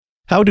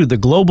How do the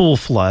global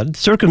flood,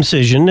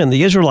 circumcision, and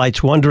the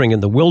Israelites wandering in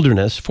the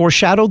wilderness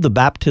foreshadow the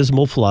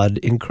baptismal flood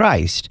in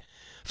Christ?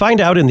 Find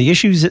out in the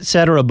Issues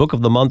Etc. Book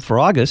of the Month for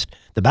August,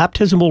 The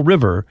Baptismal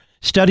River,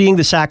 Studying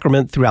the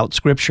Sacrament Throughout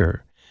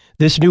Scripture.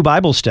 This new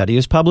Bible study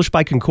is published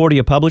by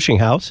Concordia Publishing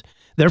House.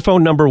 Their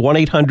phone number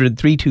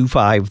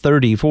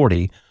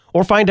 1-800-325-3040,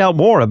 or find out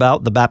more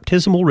about the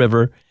Baptismal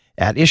River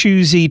at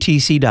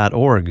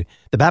issuesetc.org.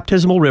 The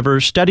Baptismal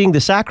River, Studying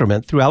the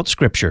Sacrament Throughout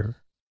Scripture.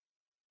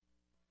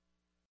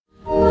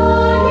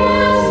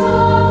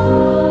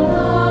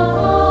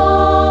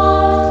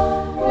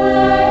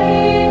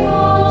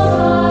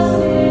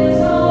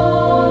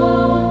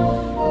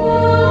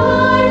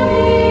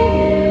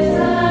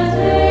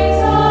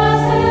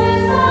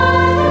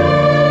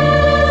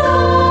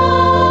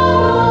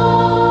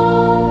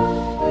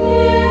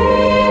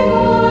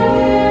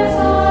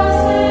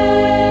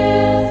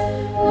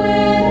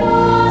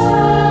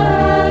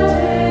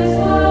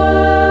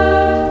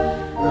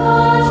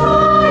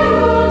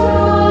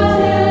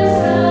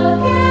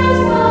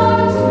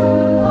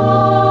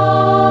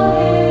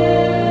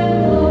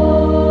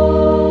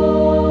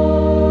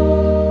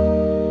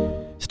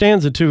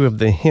 Stanza 2 of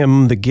the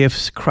hymn, The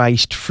Gifts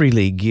Christ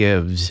Freely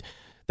Gives.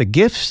 The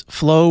gifts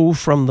flow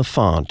from the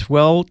font.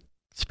 Well,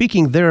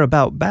 speaking there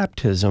about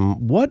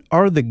baptism, what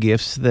are the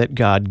gifts that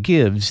God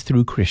gives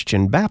through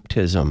Christian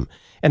baptism?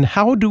 And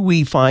how do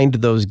we find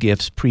those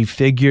gifts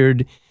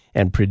prefigured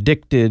and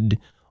predicted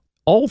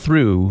all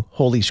through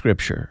Holy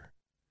Scripture?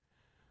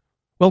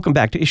 Welcome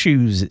back to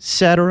Issues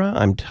Etc.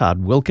 I'm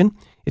Todd Wilkin.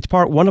 It's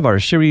part one of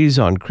our series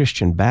on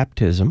Christian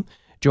baptism.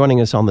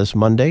 Joining us on this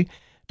Monday,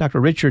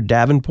 Dr. Richard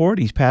Davenport.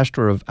 He's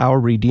pastor of Our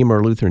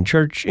Redeemer Lutheran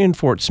Church in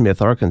Fort Smith,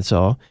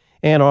 Arkansas,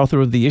 and author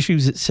of the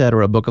Issues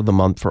Etc. Book of the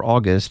Month for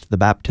August, The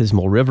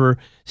Baptismal River,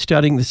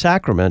 Studying the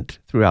Sacrament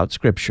Throughout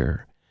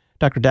Scripture.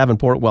 Dr.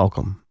 Davenport,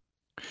 welcome.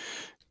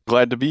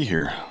 Glad to be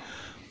here.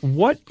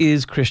 What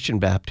is Christian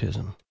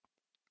baptism?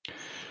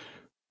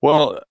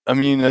 Well, I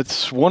mean,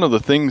 it's one of the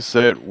things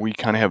that we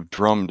kind of have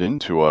drummed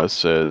into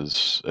us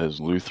as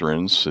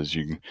Lutherans, as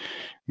you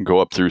go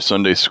up through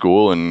Sunday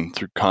school and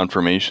through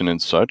confirmation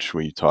and such.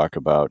 We talk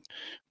about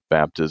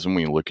baptism.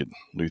 We look at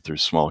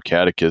Luther's Small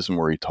Catechism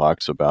where he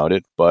talks about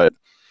it, but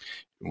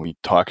we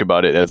talk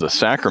about it as a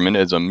sacrament,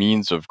 as a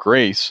means of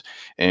grace.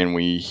 And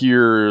we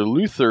hear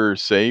Luther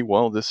say,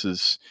 well, this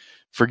is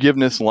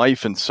forgiveness,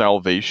 life, and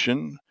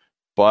salvation.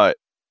 But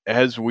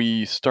as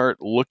we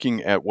start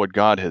looking at what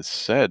God has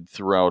said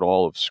throughout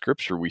all of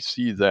Scripture, we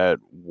see that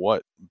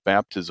what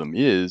baptism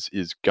is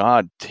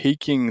God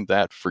taking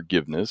that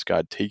forgiveness,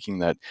 God taking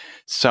that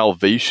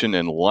salvation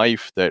and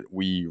life that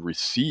we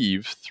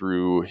receive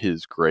through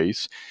His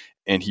grace,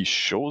 and He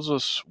shows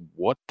us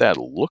what that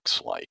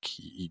looks like.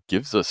 He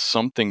gives us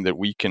something that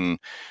we can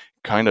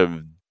kind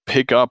of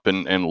pick up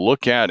and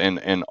look at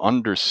and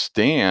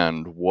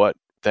understand what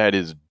that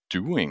is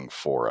doing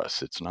for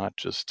us. It's not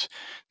just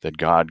that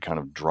God kind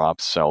of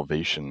drops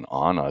salvation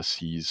on us.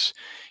 He's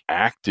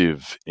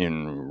active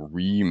in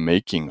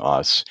remaking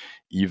us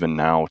even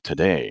now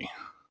today.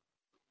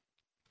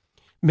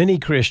 Many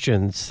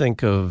Christians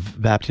think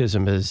of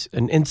baptism as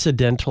an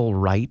incidental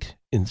rite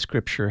in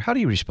Scripture. How do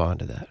you respond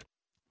to that?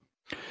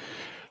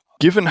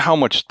 Given how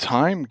much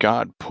time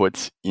God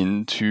puts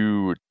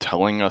into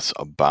telling us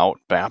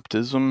about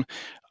baptism,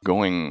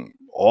 going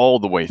all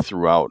the way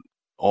throughout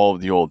all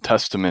of the Old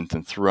Testament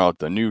and throughout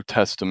the New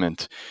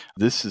Testament,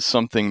 this is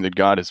something that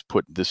God has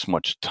put this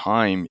much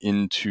time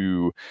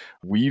into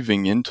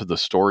weaving into the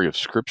story of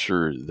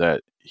Scripture,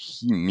 that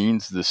He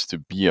means this to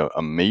be a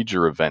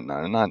major event,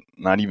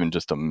 not even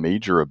just a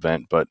major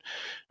event, but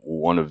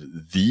one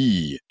of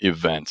the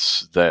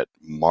events that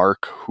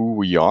mark who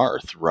we are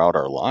throughout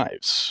our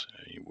lives.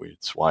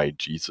 It's why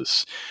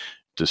Jesus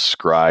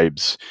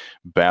describes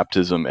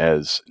baptism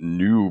as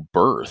new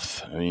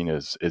birth. I mean,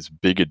 as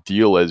big a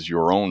deal as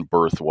your own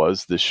birth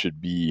was, this should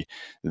be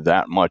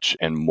that much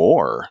and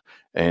more.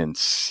 And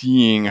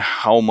seeing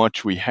how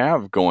much we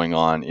have going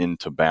on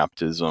into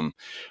baptism,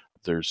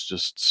 there's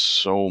just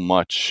so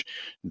much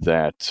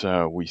that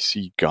we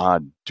see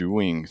God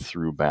doing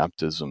through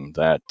baptism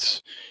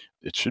that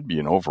it should be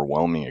an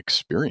overwhelming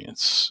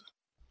experience.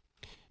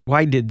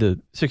 Why did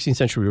the 16th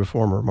century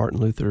reformer Martin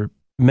Luther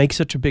make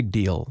such a big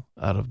deal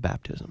out of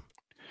baptism?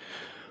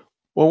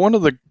 Well, one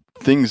of the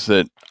things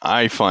that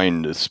I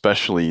find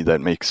especially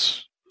that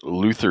makes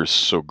Luther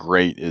so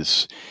great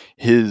is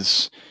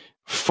his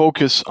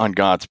focus on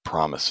God's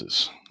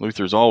promises.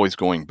 Luther's always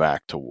going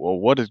back to, well,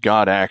 what did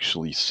God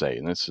actually say?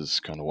 And this is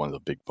kind of one of the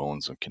big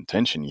bones of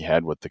contention he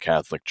had with the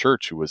Catholic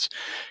Church, who was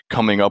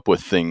coming up with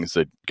things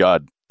that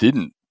God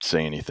didn't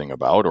say anything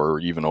about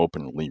or even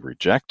openly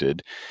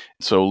rejected.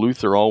 So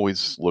Luther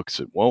always looks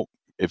at, well,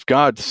 if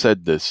God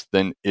said this,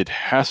 then it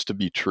has to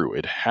be true.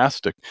 It has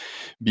to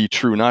be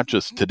true, not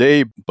just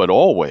today, but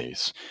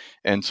always.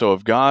 And so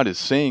if God is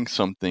saying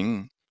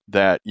something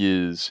that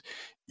is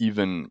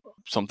even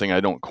something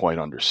I don't quite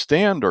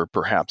understand, or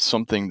perhaps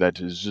something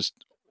that is just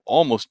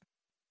almost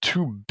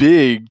too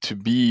big to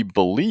be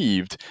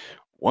believed,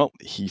 well,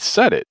 He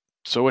said it,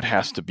 so it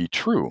has to be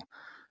true.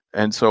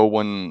 And so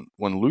when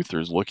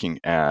Luther's looking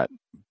at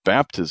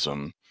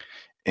baptism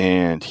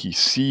and he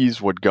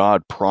sees what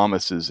God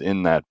promises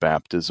in that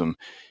baptism,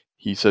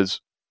 he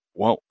says,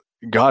 well,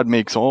 God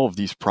makes all of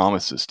these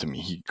promises to me.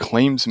 He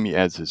claims me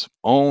as his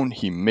own.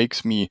 He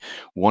makes me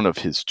one of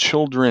his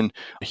children.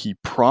 He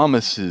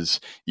promises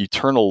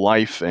eternal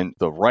life and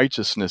the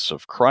righteousness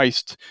of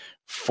Christ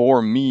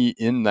for me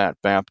in that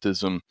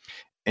baptism.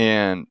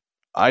 And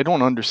I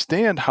don't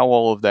understand how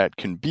all of that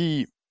can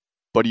be,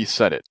 but he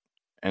said it.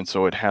 And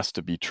so it has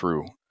to be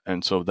true.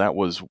 And so that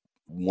was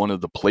one of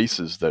the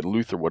places that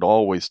Luther would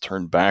always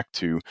turn back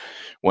to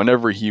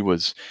whenever he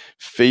was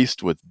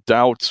faced with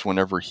doubts,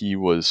 whenever he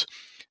was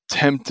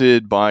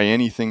tempted by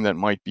anything that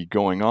might be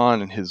going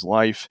on in his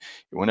life,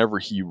 whenever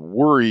he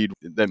worried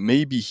that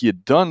maybe he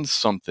had done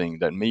something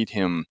that made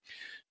him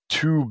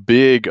too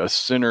big a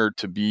sinner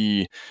to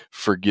be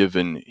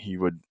forgiven, he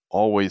would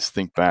always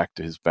think back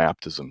to his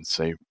baptism and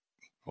say,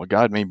 well,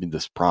 God made me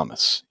this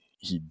promise.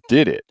 He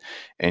did it,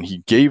 and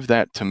he gave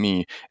that to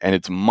me, and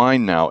it's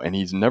mine now, and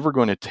he's never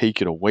going to take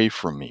it away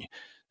from me.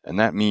 And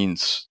that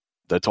means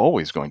that's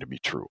always going to be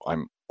true.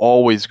 I'm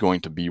always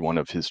going to be one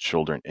of his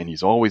children, and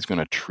he's always going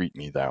to treat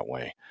me that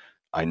way.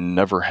 I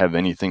never have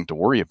anything to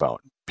worry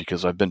about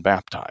because I've been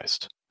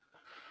baptized.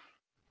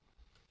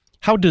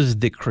 How does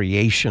the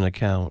creation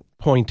account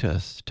point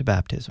us to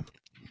baptism?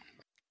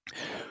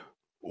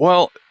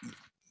 Well,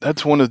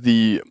 that's one of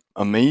the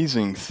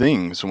amazing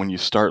things when you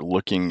start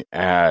looking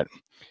at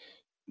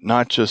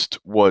not just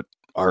what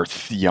our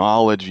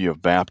theology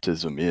of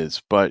baptism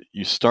is, but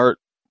you start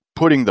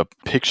putting the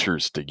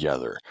pictures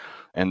together.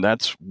 And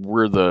that's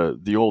where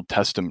the Old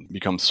Testament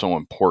becomes so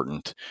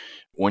important.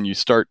 When you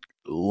start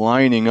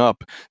lining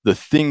up the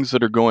things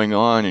that are going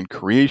on in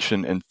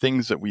creation and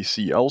things that we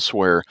see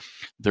elsewhere,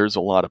 there's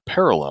a lot of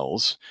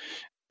parallels.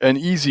 An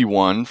easy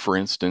one, for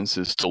instance,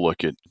 is to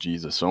look at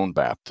Jesus' own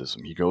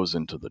baptism. He goes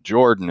into the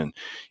Jordan and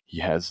he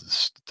has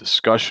this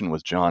discussion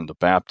with John the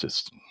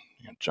Baptist.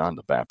 John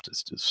the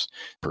Baptist is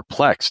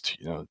perplexed.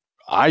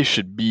 I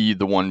should be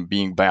the one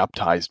being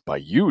baptized by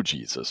you,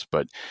 Jesus,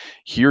 but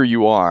here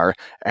you are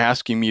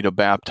asking me to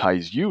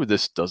baptize you.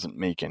 This doesn't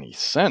make any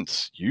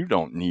sense. You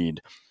don't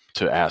need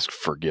to ask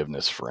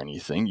forgiveness for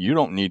anything. You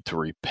don't need to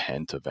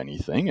repent of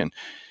anything. And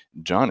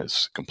John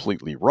is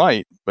completely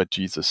right, but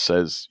Jesus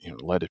says,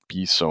 let it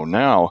be so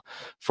now,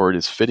 for it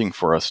is fitting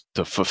for us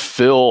to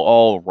fulfill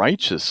all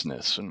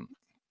righteousness. And,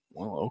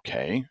 well,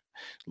 okay.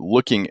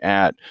 Looking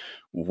at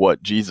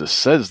what Jesus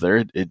says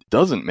there, it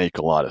doesn't make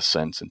a lot of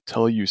sense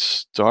until you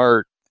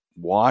start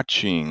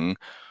watching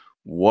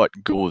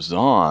what goes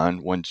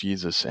on when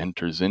Jesus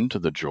enters into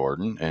the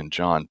Jordan and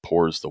John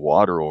pours the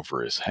water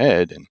over his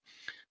head, and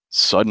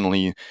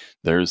suddenly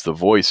there's the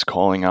voice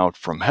calling out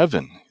from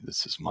heaven,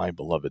 this is my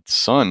beloved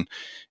son.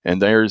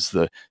 And there's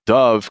the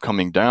dove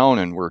coming down,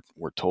 and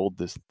we're told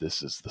this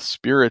is the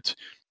Spirit.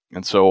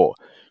 And so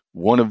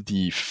one of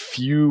the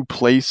few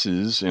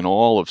places in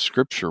all of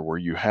Scripture where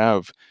you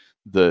have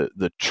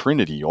the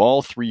Trinity,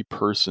 all three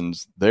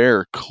persons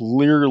there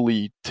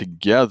clearly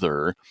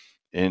together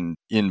and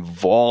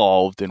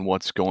involved in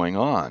what's going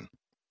on.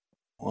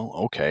 Well,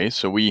 okay,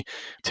 so we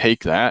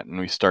take that and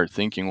we start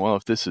thinking, well,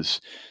 if this is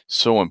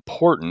so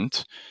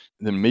important,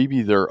 then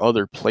maybe there are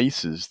other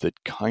places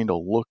that kind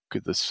of look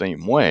the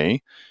same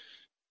way.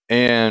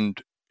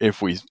 And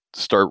if we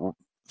start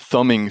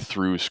thumbing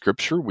through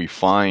Scripture, we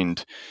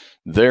find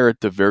there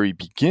at the very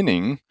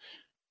beginning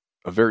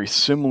a very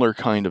similar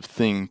kind of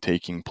thing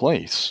taking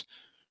place.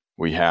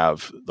 We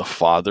have the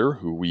Father,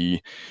 who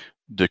we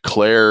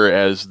declare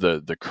as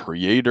the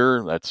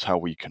creator. That's how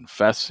we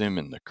confess him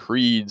in the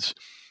creeds.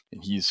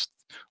 And he's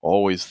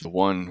always the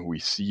one who we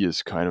see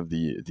as kind of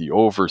the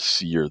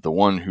overseer, the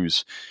one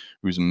who's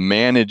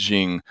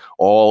managing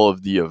all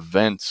of the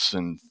events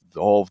and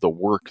all of the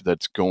work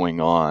that's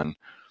going on.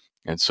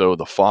 And so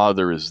the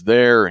Father is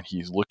there, and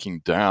he's looking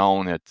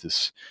down at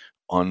this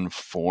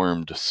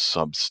unformed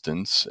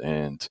substance,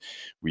 and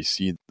we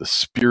see the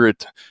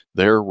Spirit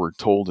there, we're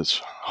told,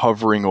 is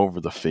hovering over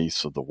the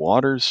face of the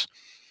waters.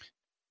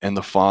 And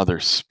the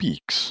Father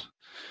speaks.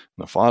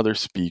 The Father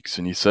speaks,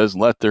 and he says,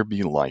 let there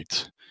be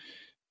light.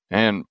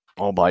 And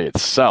all by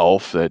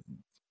itself,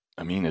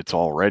 it's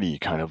already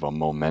kind of a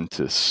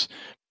momentous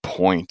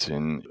point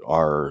in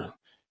our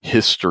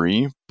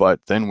history.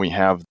 But then we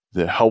have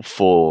the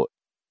helpful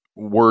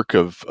work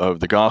of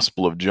the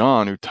Gospel of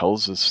John, who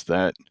tells us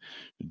that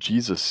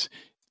Jesus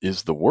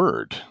is the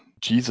Word.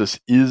 Jesus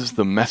is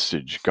the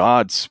message.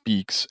 God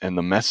speaks, and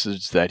the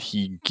message that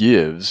he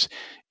gives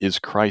is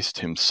Christ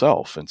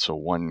himself. And so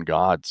when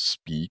God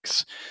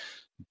speaks,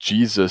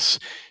 Jesus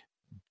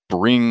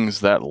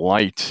brings that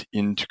light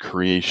into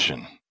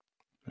creation.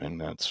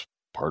 And that's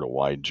part of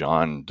why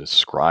John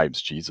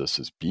describes Jesus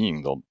as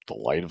being the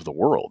light of the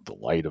world, the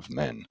light of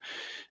men.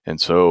 And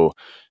so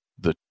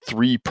the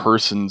three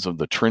persons of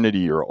the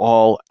Trinity are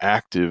all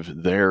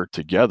active there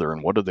together.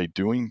 And what are they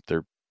doing?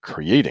 They're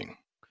creating.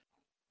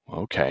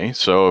 Okay,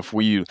 so if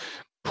we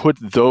put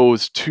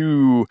those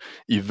two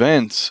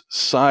events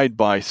side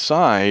by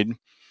side,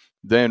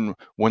 then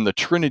when the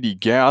Trinity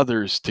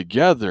gathers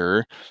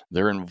together,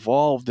 they're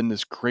involved in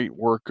this great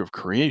work of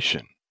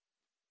creation.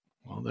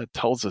 Well, that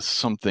tells us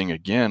something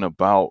again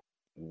about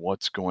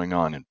what's going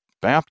on in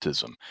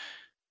baptism.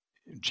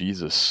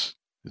 Jesus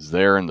is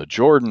there in the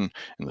Jordan,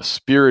 and the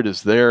Spirit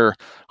is there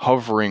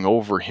hovering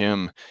over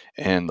him,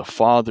 and the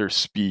Father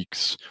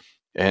speaks.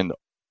 And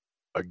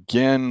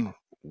again,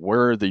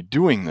 where are they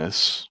doing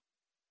this?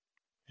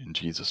 In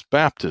Jesus'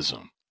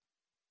 baptism.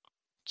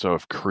 So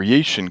if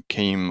creation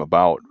came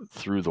about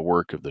through the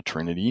work of the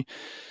Trinity,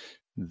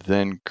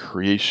 then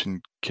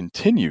creation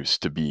continues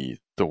to be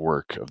the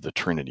work of the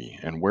Trinity.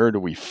 And where do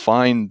we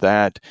find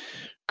that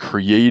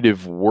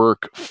creative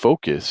work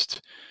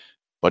focused?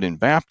 But in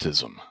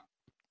baptism.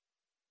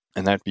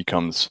 And that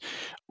becomes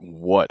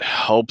what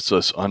helps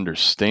us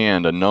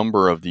understand a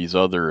number of these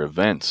other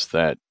events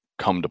that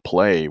come to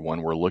play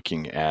when we're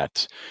looking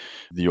at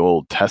the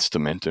Old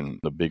Testament and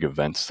the big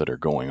events that are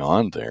going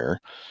on there.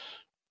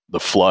 The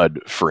flood,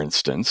 for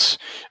instance.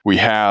 We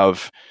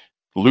have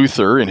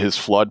Luther in his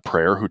flood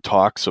prayer who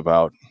talks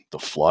about the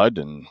flood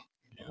and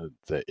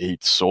the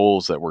 8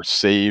 souls that were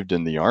saved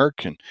in the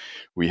ark. And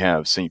we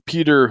have St.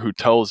 Peter who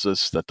tells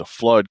us that the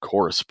flood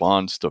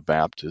corresponds to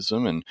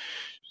baptism. And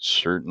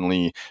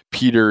certainly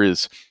Peter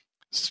is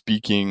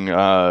speaking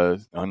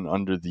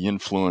under the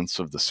influence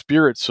of the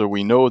Spirit, so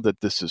we know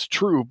that this is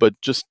true. But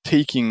just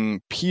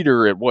taking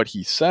Peter at what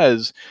he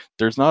says,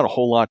 there's not a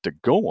whole lot to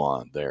go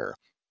on there.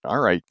 All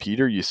right,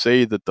 Peter, you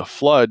say that the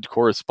flood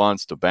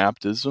corresponds to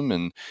baptism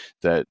and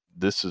that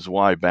this is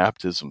why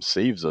baptism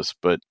saves us,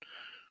 but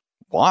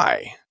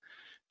why?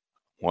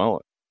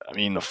 Well, I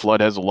mean, the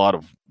flood has a lot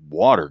of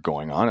water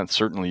going on, and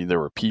certainly there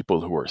were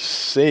people who were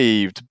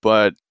saved,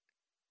 but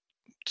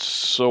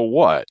so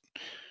what?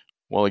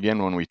 Well,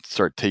 again, when we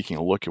start taking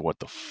a look at what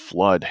the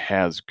flood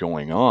has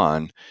going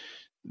on,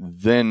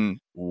 then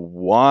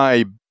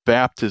why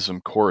baptism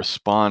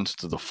corresponds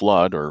to the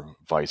flood or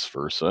vice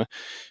versa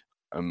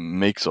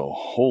makes a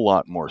whole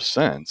lot more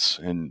sense.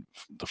 And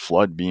the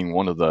flood being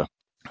one of the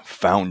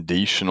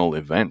foundational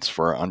events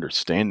for our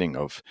understanding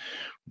of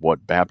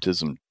what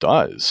baptism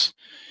does.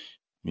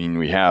 I mean,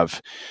 we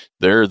have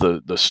there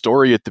the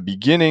story at the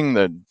beginning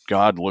that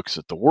God looks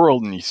at the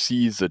world and he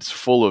sees that it's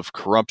full of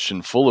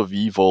corruption, full of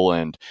evil,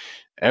 and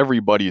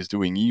everybody is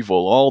doing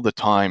evil all the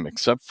time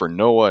except for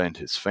Noah and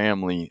his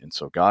family. And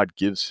so God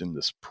gives him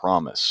this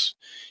promise.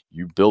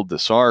 You build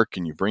this ark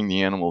and you bring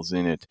the animals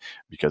in it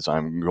because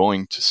I'm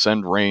going to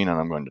send rain and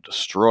I'm going to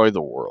destroy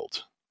the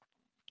world.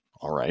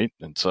 All right.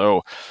 And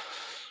so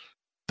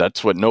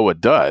that's what Noah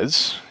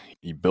does.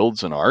 He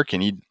builds an ark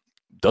and he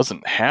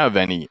doesn't have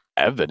any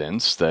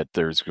evidence that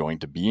there's going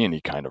to be any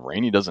kind of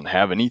rain. He doesn't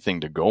have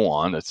anything to go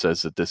on that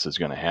says that this is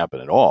going to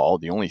happen at all.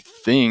 The only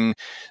thing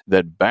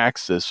that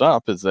backs this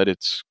up is that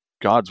it's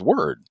God's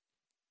word.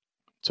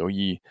 So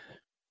he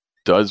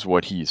does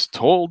what he's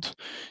told.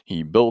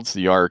 He builds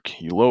the ark,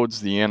 he loads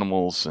the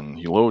animals, and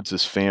he loads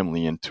his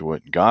family into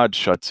it. God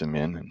shuts him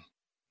in, and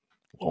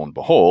lo and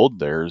behold,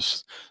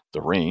 there's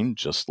the rain,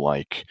 just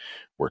like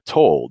we're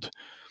told.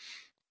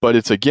 But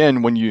it's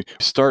again, when you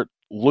start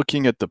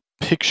looking at the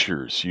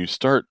pictures, you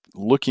start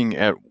looking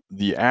at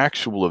the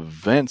actual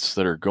events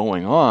that are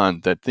going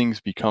on, that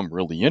things become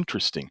really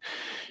interesting.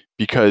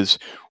 Because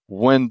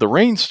when the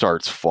rain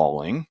starts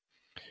falling,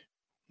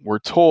 we're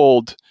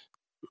told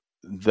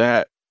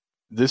that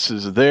this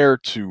is there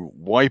to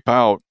wipe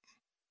out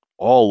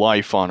all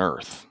life on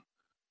earth.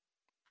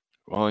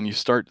 Well, and you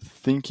start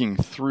thinking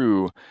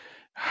through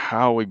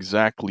how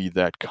exactly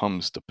that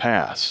comes to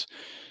pass.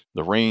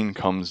 The rain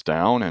comes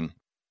down and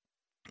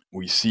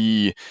we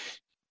see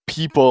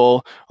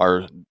people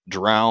are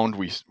drowned.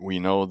 We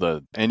know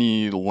that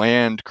any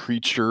land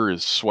creature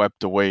is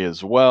swept away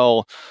as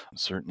well.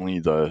 Certainly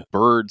the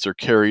birds are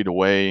carried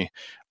away.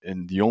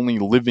 And the only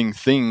living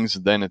things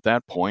then at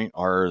that point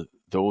are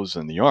those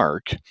in the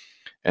ark.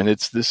 And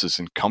this is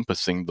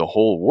encompassing the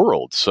whole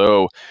world.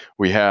 So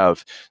we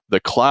have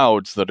the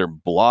clouds that are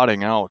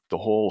blotting out the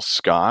whole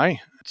sky.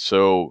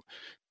 So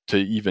to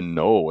even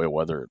know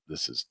whether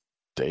this is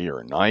day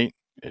or night,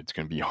 it's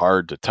going to be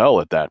hard to tell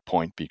at that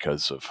point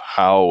because of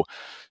how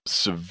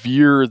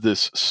severe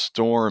this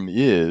storm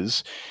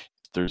is.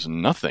 There's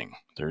nothing.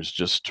 There's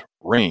just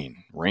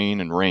rain, rain,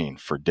 and rain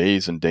for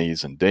days and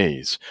days and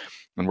days.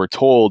 And we're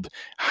told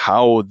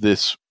how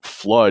this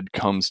flood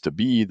comes to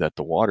be, that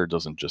the water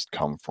doesn't just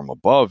come from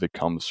above, it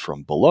comes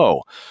from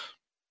below.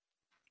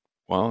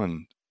 Well,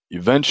 and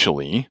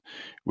eventually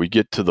we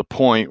get to the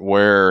point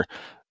where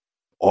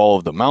all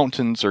of the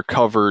mountains are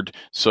covered,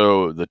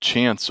 so the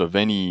chance of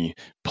any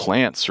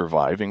plant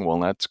surviving, well,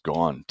 that's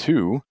gone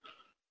too.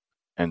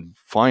 And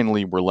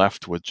finally, we're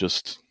left with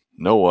just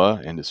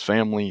Noah and his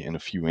family and a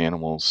few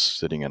animals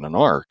sitting in an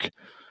ark.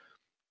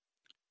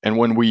 And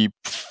when we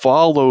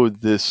follow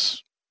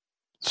this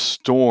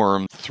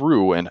storm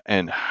through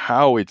and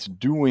how it's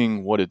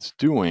doing what it's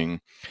doing,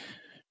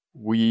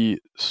 we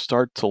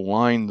start to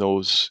line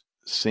those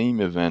same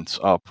events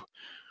up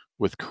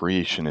with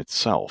creation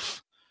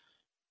itself.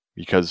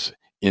 Because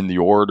in the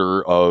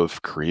order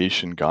of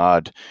creation,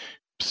 God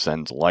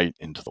sends light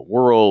into the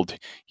world.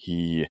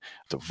 He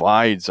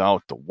divides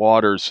out the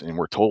waters, and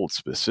we're told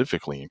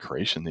specifically in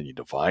creation that he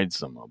divides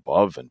them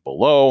above and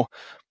below.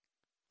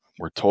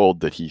 We're told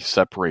that he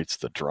separates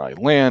the dry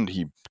land,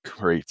 he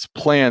creates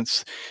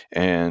plants,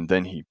 and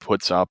then he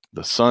puts up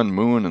the sun,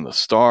 moon, and the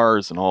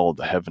stars and all of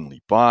the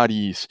heavenly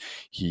bodies.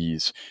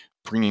 He's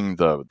bringing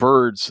the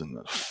birds and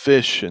the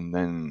fish, and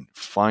then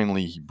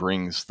finally he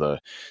brings the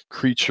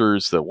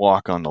creatures that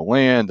walk on the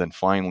land, and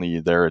finally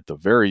there at the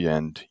very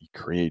end he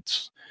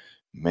creates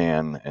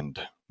man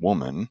and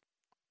woman.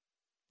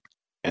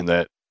 And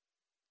that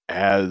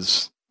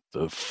as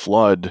the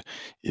flood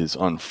is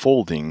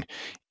unfolding,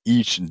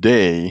 each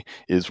day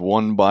is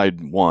one by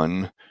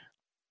one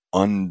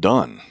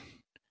undone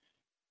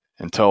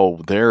until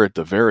there at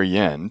the very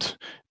end,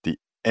 the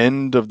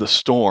end of the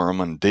storm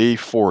on day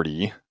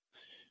 40.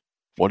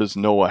 What does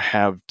Noah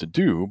have to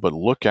do but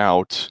look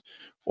out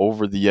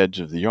over the edge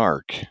of the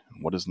ark?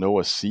 What does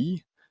Noah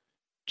see?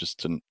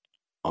 Just an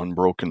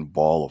unbroken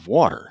ball of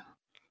water,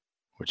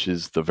 which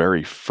is the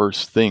very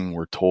first thing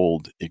we're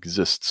told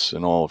exists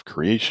in all of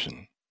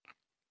creation.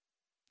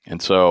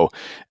 And so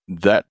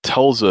that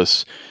tells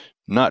us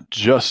not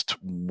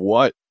just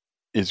what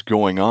is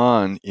going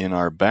on in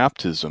our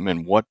baptism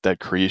and what that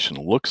creation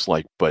looks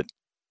like, but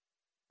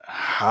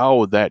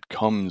how that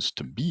comes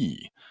to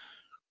be.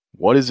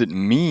 What does it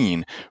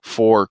mean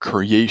for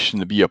creation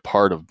to be a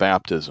part of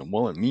baptism?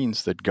 Well, it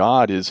means that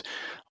God is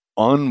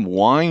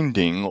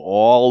unwinding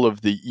all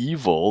of the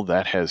evil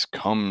that has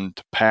come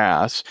to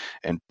pass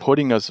and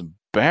putting us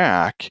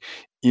back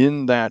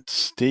in that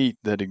state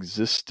that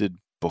existed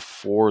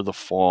before the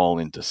fall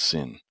into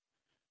sin.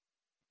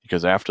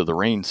 Because after the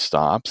rain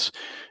stops,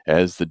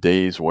 as the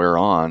days wear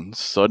on,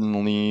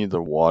 suddenly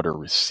the water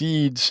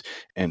recedes,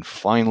 and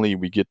finally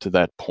we get to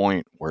that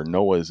point where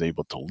Noah is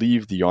able to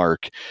leave the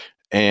ark.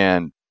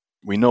 And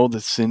we know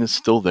that sin is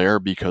still there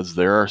because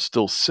there are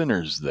still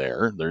sinners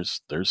there.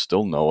 There's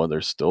still Noah,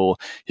 there's still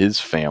his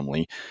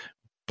family.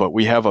 But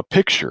we have a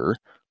picture,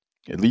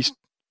 at least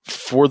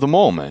for the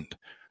moment,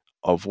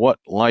 of what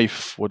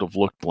life would have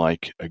looked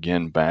like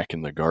again back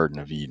in the Garden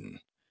of Eden.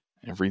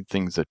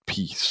 Everything's at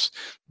peace.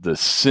 The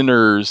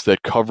sinners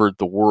that covered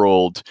the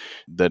world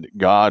that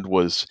God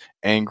was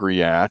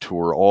angry at, who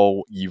were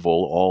all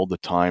evil all the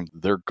time,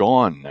 they're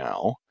gone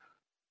now.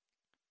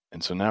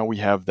 And so now we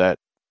have that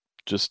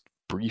just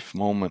brief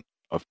moment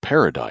of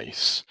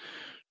paradise,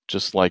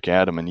 just like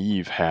Adam and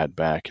Eve had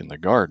back in the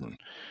garden.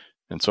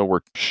 And so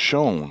we're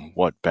shown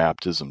what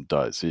baptism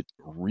does. It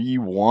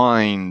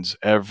rewinds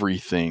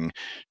everything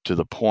to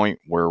the point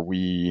where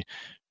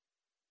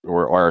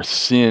our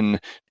sin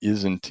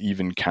isn't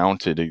even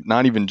counted,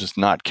 not even just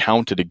not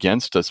counted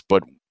against us,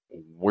 but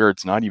where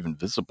it's not even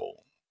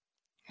visible.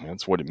 And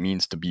that's what it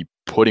means to be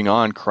putting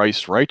on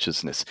Christ's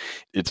righteousness.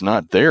 It's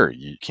not there.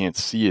 You can't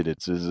see it.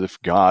 It's as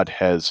if God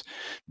has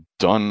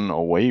done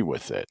away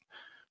with it.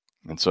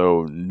 And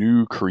so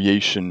new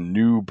creation,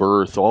 new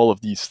birth, all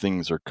of these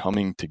things are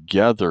coming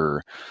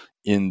together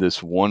in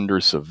this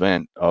wondrous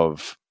event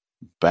of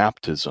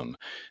baptism.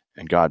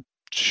 And God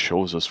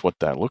shows us what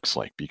that looks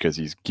like because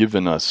he's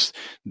given us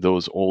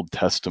those Old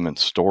Testament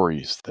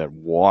stories that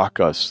walk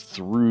us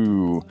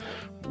through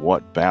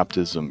what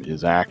baptism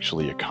is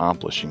actually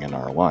accomplishing in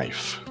our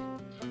life.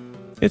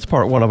 It's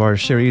part one of our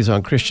series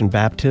on Christian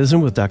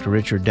baptism with Dr.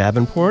 Richard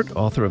Davenport,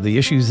 author of the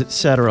Issues,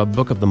 Etc.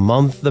 Book of the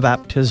Month, The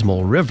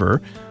Baptismal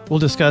River. We'll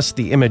discuss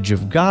the image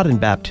of God in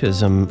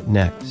baptism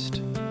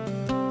next.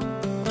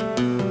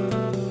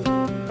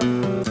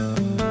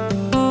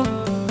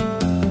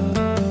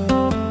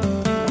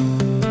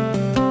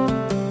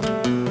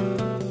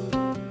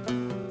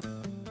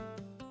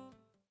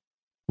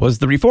 Was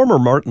the reformer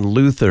Martin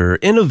Luther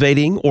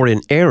innovating or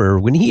in error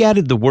when he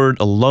added the word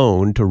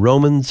alone to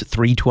Romans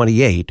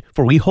 3:28,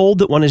 for we hold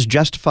that one is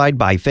justified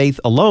by faith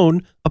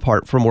alone,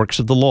 apart from works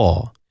of the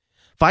law?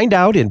 Find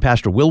out in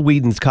Pastor Will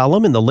Whedon's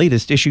column in the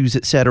latest Issues,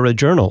 Etc.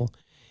 journal.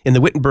 In the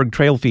Wittenberg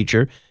Trail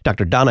feature,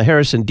 Dr. Donna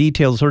Harrison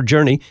details her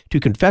journey to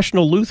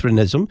confessional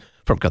Lutheranism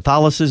from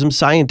Catholicism,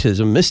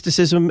 Scientism,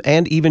 mysticism,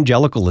 and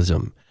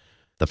evangelicalism.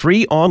 The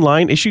free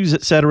online Issues,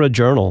 Etc.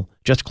 journal.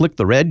 Just click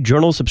the red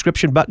journal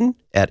subscription button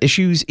at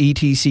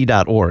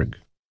issuesetc.org.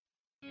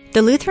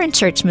 The Lutheran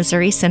Church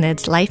Missouri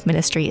Synod's life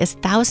ministry is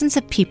thousands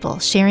of people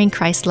sharing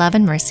Christ's love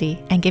and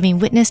mercy and giving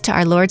witness to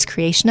our Lord's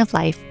creation of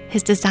life,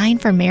 his design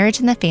for marriage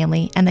and the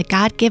family, and the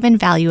God-given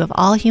value of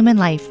all human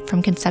life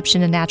from conception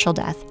to natural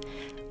death.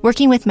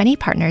 Working with many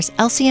partners,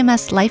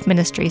 LCMS Life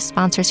Ministry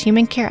sponsors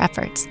human care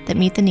efforts that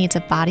meet the needs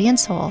of body and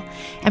soul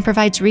and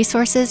provides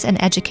resources and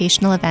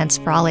educational events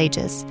for all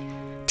ages.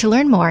 To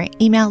learn more,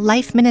 email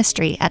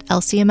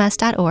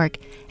lifeministry@lcms.org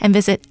and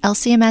visit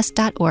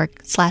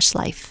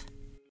lcms.org/life.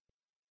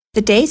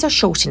 The days are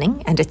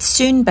shortening and it's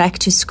soon back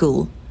to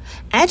school.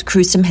 Ad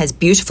Crucem has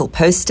beautiful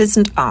posters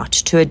and art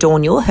to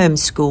adorn your home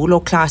school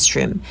or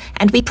classroom,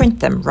 and we print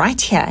them right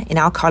here in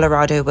our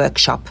Colorado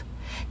workshop.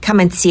 Come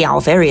and see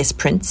our various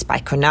prints by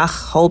Cranach,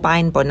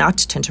 Holbein,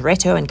 Bonnat,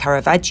 Tintoretto, and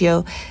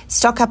Caravaggio.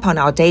 Stock up on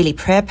our daily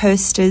prayer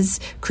posters,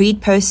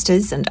 creed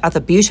posters, and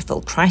other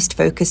beautiful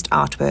Christ-focused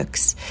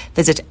artworks.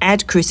 Visit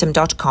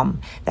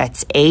adcrucem.com.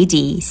 That's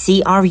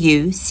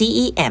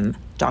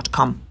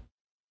ADCRUCEM.com.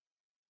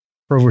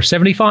 For over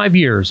 75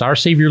 years, Our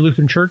Savior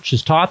Lutheran Church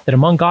has taught that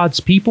among God's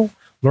people,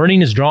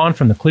 learning is drawn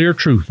from the clear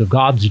truth of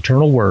God's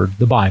eternal word,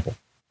 the Bible.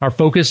 Our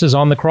focus is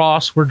on the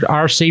cross where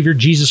our Savior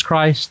Jesus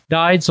Christ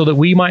died so that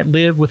we might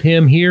live with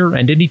Him here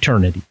and in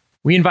eternity.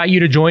 We invite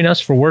you to join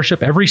us for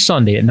worship every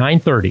Sunday at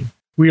 9:30.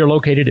 We are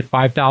located at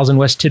 5000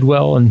 West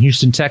Tidwell in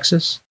Houston,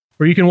 Texas,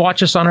 or you can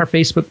watch us on our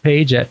Facebook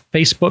page at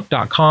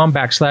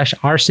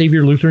facebook.com/Our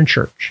Savior Lutheran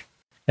Church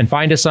and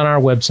find us on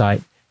our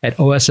website at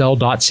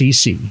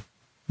osl.cc.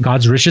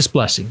 God's richest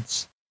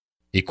blessings.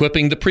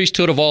 Equipping the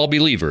priesthood of all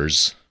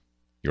believers.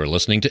 You're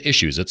listening to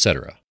Issues,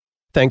 Etc.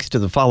 Thanks to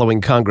the following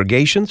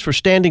congregations for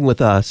standing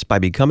with us by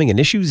becoming an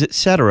Issues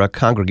Etc.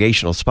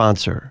 congregational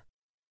sponsor: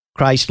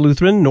 Christ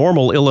Lutheran,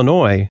 Normal,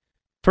 Illinois;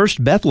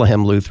 First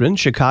Bethlehem Lutheran,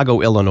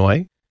 Chicago,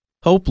 Illinois;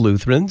 Hope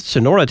Lutheran,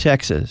 Sonora,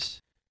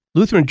 Texas;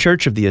 Lutheran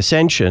Church of the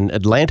Ascension,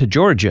 Atlanta,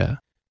 Georgia;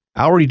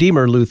 Our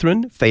Redeemer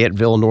Lutheran,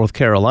 Fayetteville, North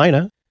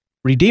Carolina;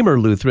 Redeemer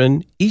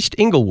Lutheran, East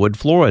Inglewood,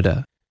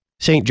 Florida;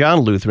 St.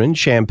 John Lutheran,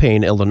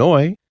 Champaign,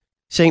 Illinois;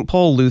 St.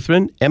 Paul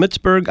Lutheran,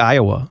 Emmitsburg,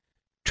 Iowa;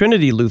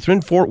 Trinity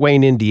Lutheran, Fort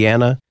Wayne,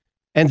 Indiana;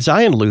 and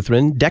Zion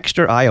Lutheran,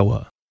 Dexter,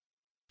 Iowa.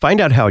 Find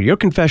out how your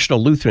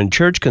confessional Lutheran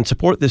church can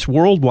support this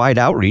worldwide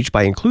outreach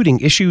by including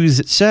Issues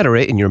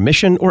Etc. in your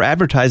mission or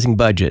advertising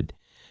budget.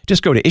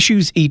 Just go to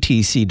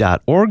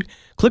issuesetc.org,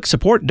 click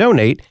Support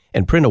Donate,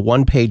 and print a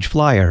one-page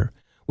flyer.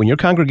 When your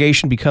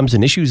congregation becomes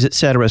an Issues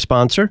Etc.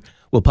 sponsor,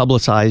 we'll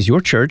publicize your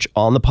church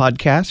on the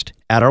podcast,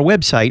 at our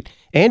website,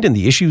 and in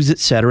the Issues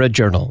Etc.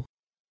 Journal.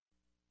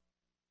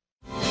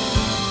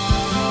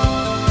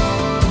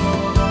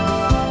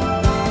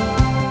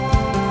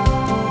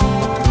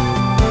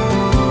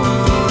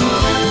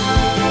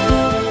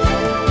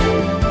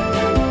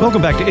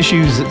 Welcome back to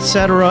Issues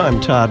Etc. I'm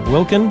Todd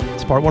Wilkin.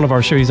 It's part one of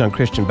our series on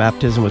Christian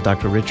baptism with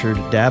Dr. Richard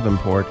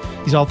Davenport.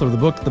 He's author of the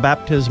book, The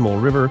Baptismal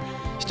River,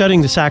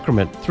 Studying the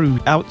Sacrament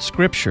Throughout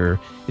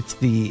Scripture. It's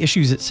the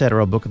Issues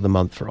Etc. book of the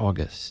month for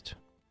August.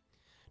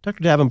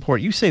 Dr.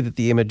 Davenport, you say that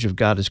the image of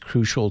God is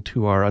crucial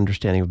to our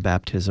understanding of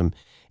baptism,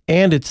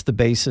 and it's the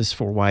basis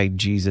for why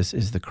Jesus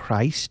is the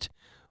Christ.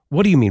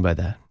 What do you mean by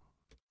that?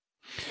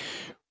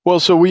 Well,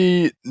 so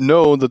we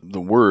know that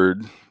the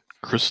word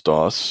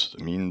Christos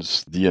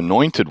means the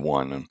anointed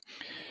one.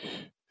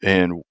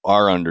 And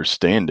our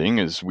understanding,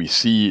 as we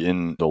see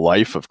in the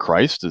life of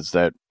Christ, is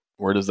that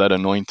where does that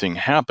anointing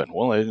happen?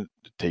 Well, it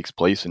takes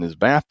place in his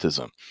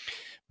baptism.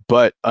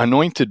 But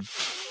anointed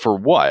for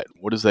what?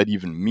 What does that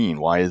even mean?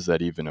 Why is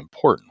that even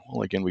important?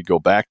 Well, again, we go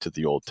back to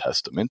the Old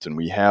Testament and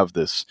we have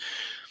this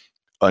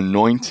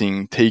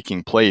anointing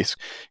taking place.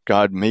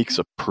 God makes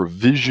a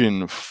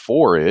provision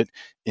for it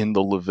in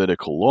the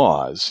Levitical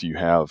laws. You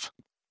have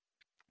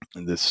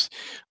this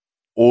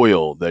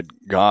oil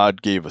that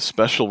God gave a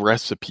special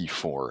recipe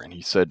for, and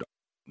he said,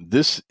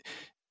 this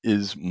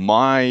is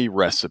my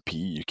recipe.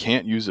 You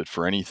can't use it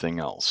for anything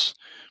else.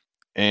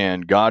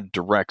 And God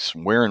directs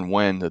where and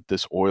when that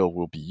this oil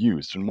will be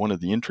used. And one of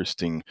the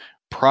interesting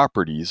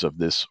properties of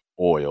this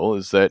oil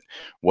is that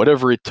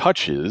whatever it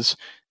touches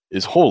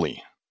is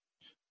holy.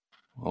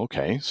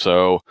 Okay,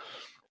 so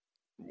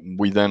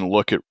we then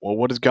look at, well,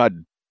 what does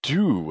God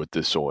do with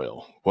this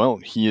oil? Well,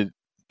 he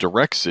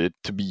directs it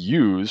to be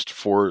used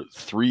for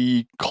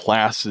three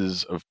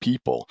classes of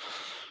people: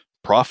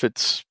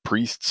 prophets,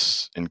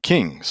 priests, and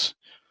kings.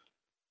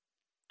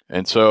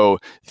 And so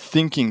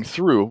thinking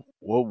through,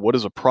 well, what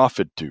does a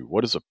prophet do?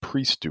 What does a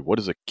priest do? What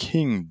does a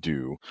king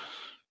do?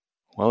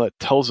 Well, it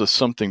tells us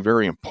something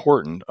very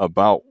important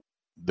about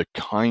the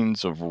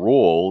kinds of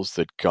roles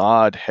that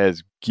God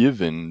has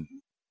given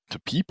to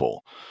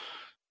people.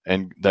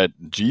 And that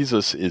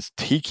Jesus is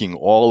taking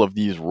all of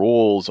these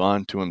roles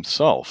onto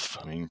himself.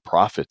 I mean,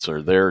 prophets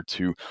are there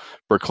to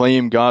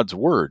proclaim God's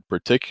word,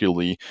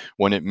 particularly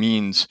when it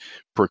means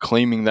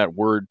proclaiming that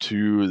word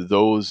to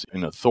those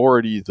in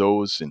authority,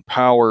 those in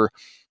power,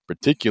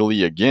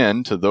 particularly,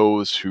 again, to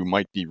those who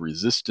might be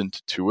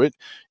resistant to it.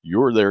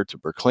 You're there to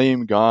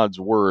proclaim God's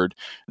word,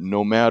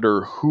 no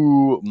matter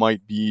who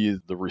might be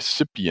the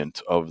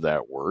recipient of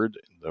that word.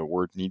 The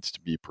word needs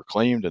to be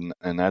proclaimed,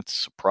 and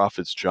that's a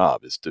prophet's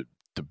job, is to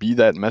be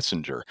that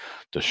messenger,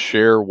 to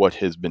share what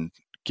has been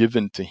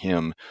given to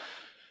him.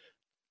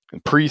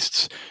 And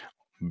priests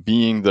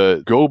being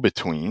the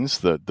go-betweens,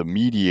 the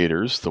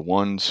mediators, the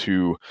ones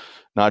who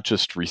not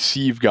just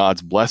receive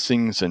God's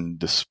blessings and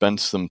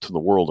dispense them to the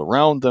world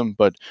around them,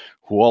 but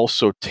who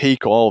also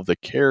take all of the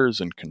cares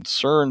and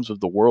concerns of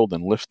the world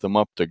and lift them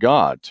up to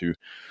God, to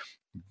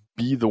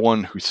be the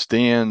one who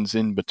stands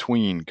in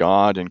between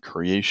God and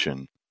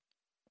creation.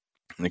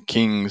 And the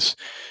kings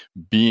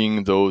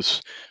being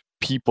those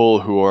people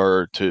who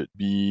are to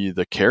be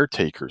the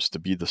caretakers, to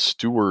be the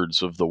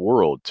stewards of the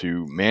world,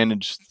 to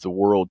manage the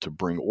world, to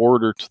bring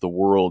order to the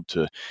world,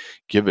 to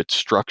give it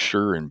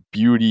structure and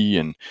beauty,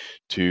 and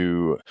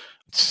to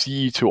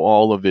see to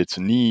all of its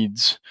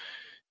needs.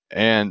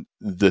 And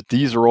that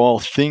these are all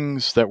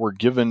things that were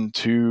given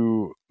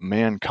to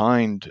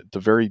mankind at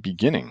the very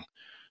beginning.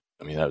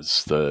 I mean, that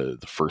was the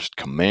first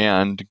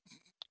command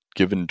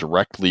given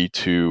directly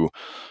to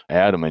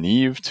Adam and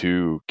Eve,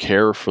 to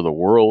care for the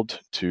world,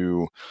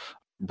 to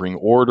bring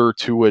order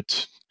to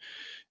it.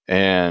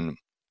 And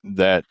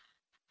that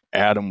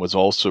Adam was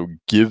also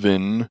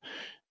given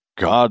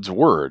God's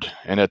word.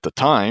 And at the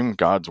time,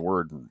 God's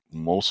word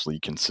mostly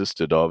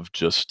consisted of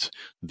just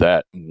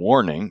that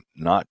warning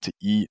not to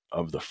eat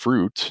of the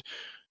fruit.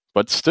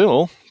 But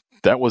still,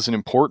 that was an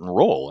important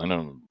role,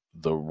 and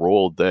the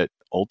role that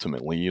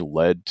ultimately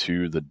led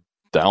to the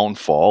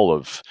downfall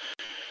of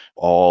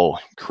all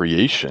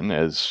creation,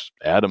 as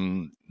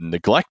Adam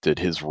neglected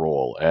his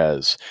role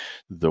as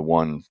the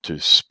one to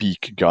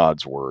speak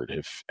God's word.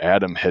 If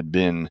Adam had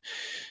been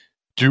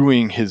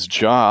doing his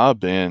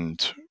job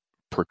and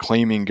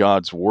proclaiming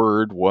God's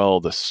word while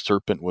the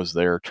serpent was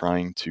there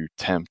trying to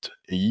tempt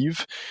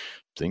Eve,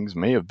 things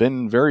may have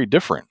been very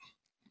different.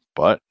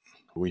 But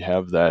we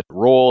have that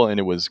role, and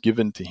it was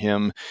given to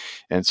him.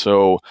 And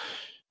so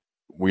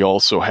we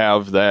also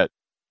have that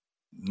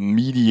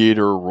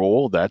mediator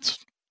role. That's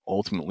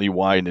ultimately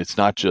why it's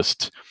not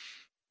just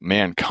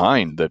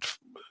mankind that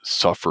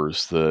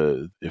suffers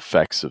the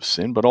effects of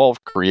sin, but all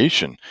of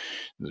creation.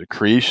 The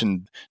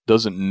creation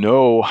doesn't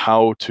know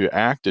how to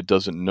act. It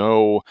doesn't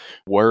know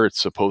where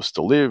it's supposed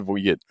to live.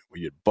 We get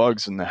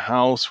bugs in the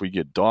house. We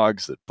get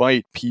dogs that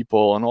bite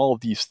people, and all of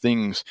these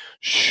things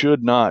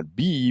should not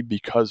be,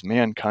 because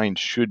mankind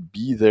should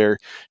be there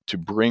to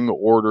bring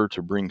order,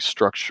 to bring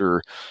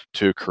structure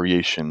to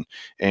creation,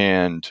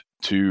 and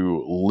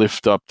to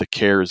lift up the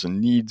cares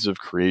and needs of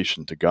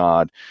creation to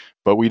God.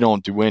 But we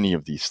don't do any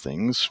of these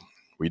things.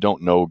 We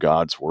don't know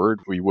God's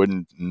word. We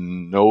wouldn't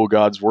know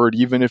God's word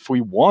even if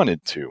we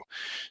wanted to.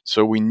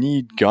 So we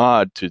need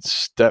God to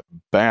step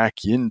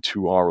back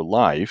into our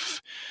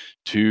life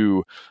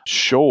to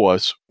show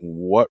us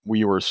what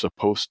we were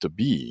supposed to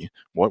be,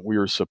 what we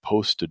were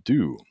supposed to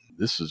do.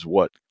 This is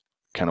what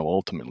kind of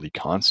ultimately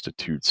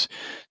constitutes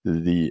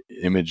the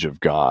image of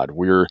God.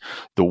 We're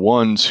the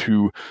ones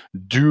who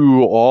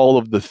do all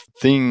of the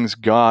things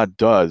God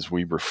does.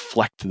 We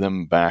reflect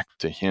them back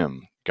to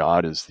Him.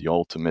 God is the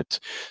ultimate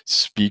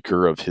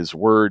speaker of His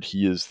word.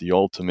 He is the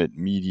ultimate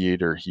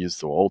mediator. He is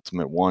the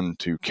ultimate one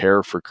to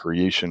care for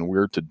creation.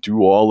 We're to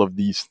do all of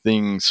these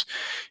things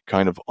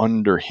kind of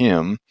under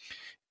Him.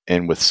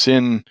 And with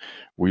sin,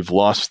 we've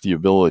lost the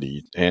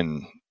ability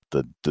and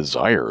the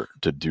desire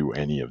to do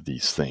any of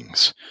these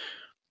things.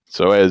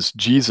 So as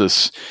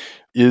Jesus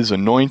is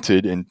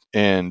anointed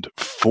and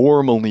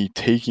formally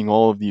taking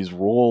all of these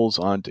roles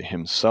onto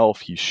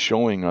Himself, He's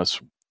showing us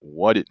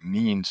what it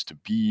means to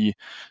be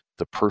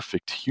the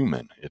perfect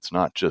human. It's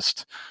not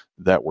just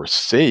that we're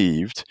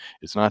saved.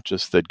 It's not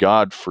just that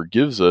God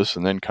forgives us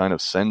and then kind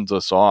of sends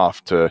us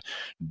off to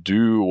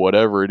do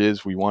whatever it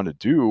is we want to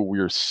do.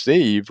 We're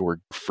saved, we're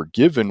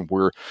forgiven,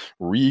 we're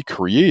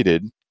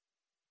recreated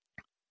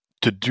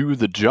to do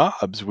the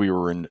jobs we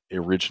were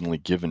originally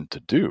given to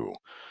do.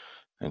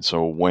 And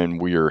so when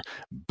we are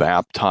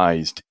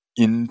baptized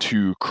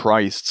into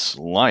Christ's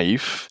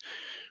life,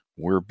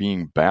 we're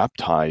being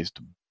baptized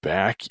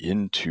back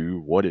into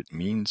what it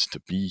means to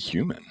be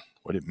human,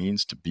 what it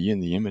means to be in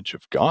the image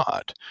of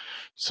God.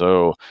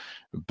 So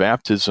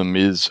baptism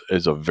is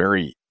a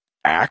very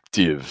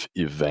active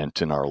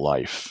event in our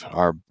life.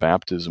 Our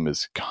baptism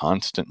is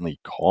constantly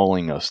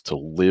calling us to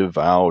live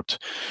out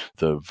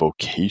the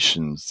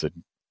vocations that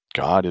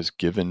God has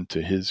given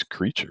to His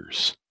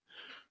creatures.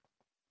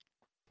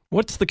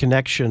 What's the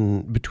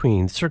connection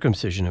between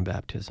circumcision and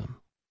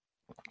baptism?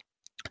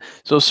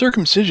 So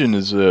circumcision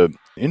is an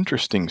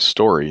interesting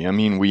story. I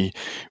mean,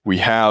 we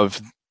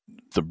have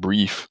the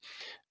brief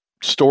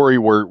story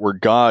where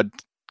God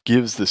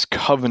gives this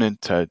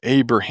covenant to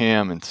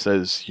Abraham and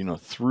says,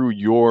 through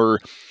your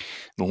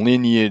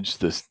lineage,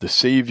 the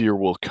Savior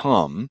will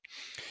come.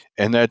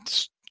 And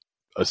that's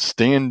a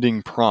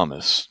standing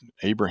promise.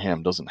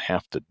 Abraham doesn't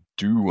have to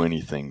do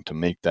anything to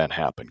make that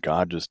happen.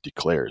 God just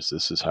declares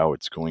this is how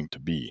it's going to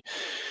be.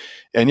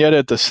 And yet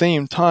at the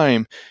same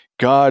time,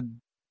 God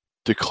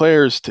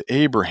declares to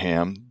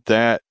Abraham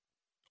that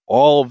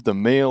all of the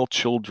male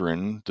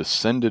children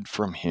descended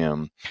from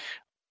him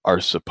are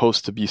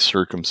supposed to be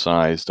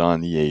circumcised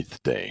on the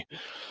 8th day.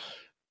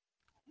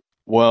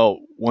 Well,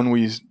 when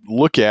we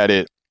look at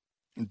it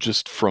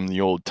just from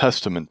the Old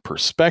Testament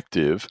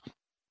perspective,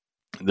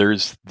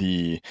 there's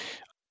the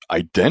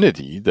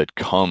identity that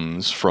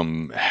comes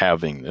from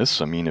having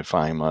this. I mean, if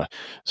I'm a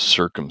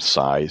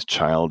circumcised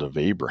child of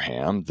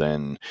Abraham,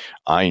 then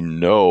I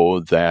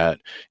know that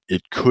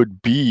it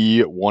could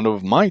be one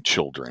of my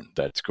children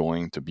that's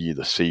going to be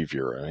the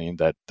Savior. I mean,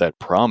 that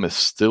promise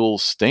still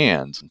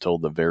stands until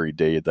the very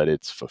day that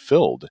it's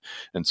fulfilled.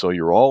 And so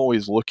you're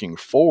always looking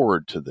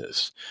forward to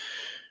this.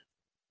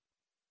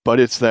 But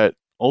it's that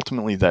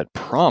ultimately that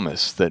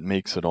promise that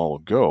makes it all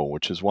go,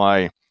 which is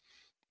why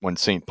when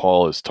St.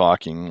 Paul is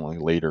talking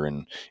later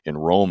in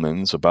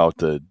Romans about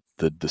the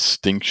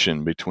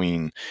distinction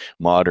between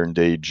modern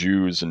day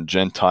Jews and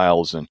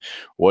Gentiles, and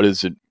what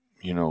does it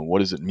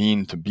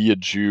mean to be a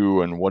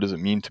Jew, and what does it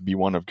mean to be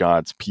one of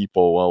God's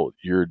people? Well,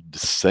 your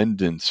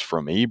descendants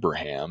from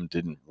Abraham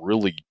didn't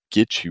really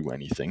get you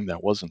anything.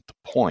 That wasn't the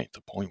point.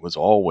 The point was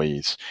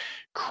always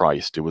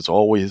Christ. It was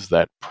always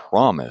that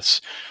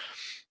promise.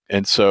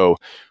 And so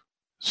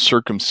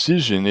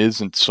circumcision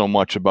isn't so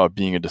much about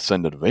being a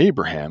descendant of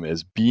Abraham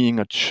as being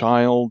a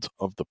child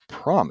of the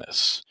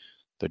promise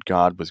that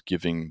God was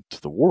giving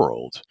to the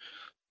world,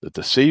 that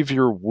the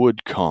Savior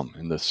would come,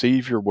 and the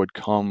Savior would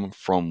come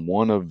from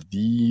one of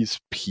these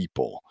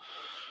people.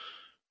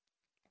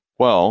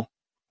 Well,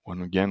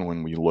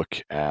 when we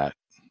look at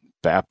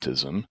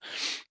baptism,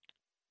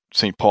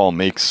 St. Paul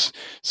makes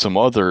some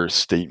other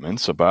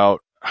statements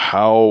about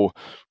how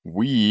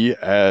we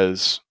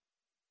as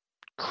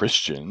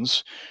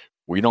Christians,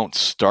 we don't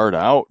start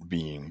out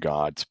being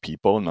God's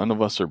people. None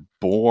of us are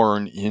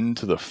born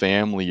into the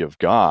family of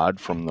God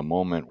from the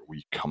moment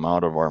we come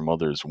out of our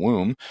mother's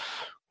womb.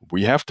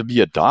 We have to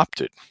be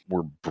adopted.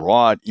 We're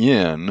brought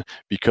in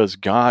because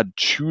God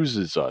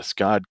chooses us.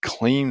 God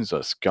claims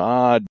us.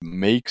 God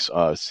makes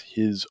us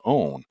his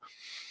own.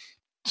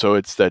 So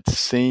it's that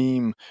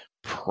same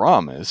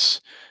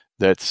promise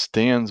that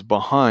stands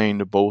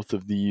behind both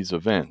of these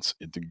events.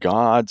 It's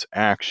God's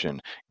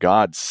action,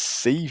 God's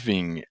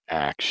saving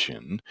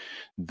action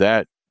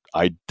that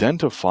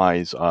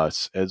identifies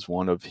us as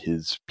one of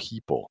his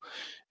people.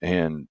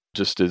 And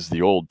just as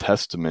the Old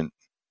Testament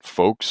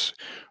folks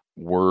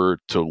were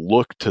to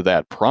look to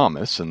that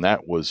promise, and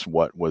that was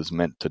what was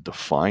meant to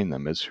define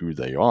them as who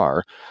they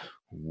are,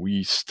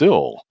 we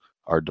still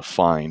are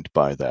defined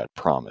by that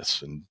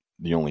promise. And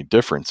the only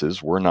difference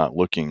is we're not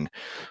looking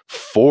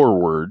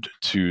forward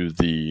to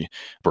the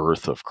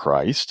birth of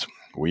Christ.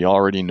 We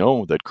already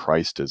know that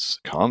Christ has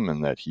come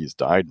and that he's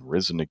died and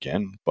risen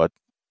again, but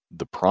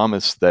the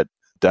promise that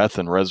death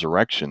and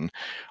resurrection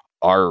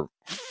are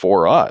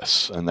for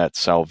us, and that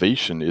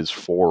salvation is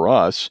for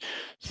us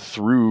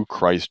through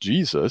Christ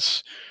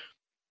Jesus,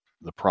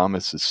 the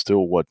promise is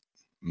still what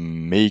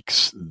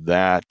makes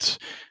that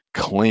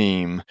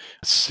claim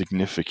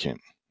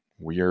significant.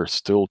 We are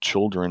still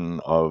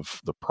children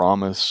of the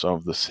promise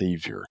of the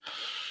Savior.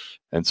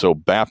 And so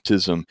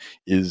baptism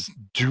is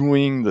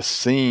doing the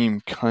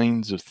same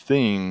kinds of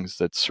things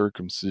that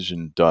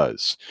circumcision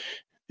does.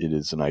 It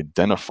is an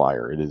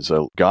identifier. It is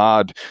a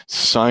God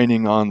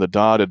signing on the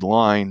dotted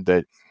line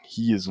that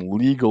he is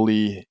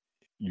legally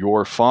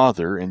your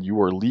father and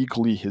you are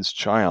legally his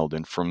child.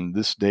 And from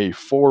this day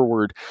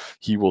forward,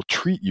 he will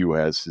treat you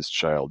as his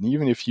child. And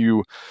even if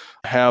you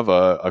have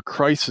a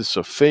crisis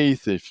of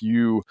faith, if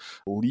you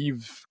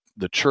leave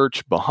the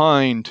church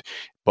behind,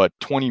 but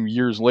 20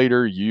 years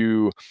later,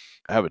 you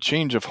have a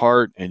change of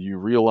heart and you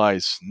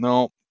realize,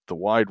 no, the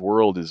wide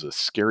world is a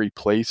scary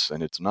place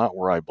and it's not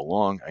where I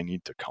belong. I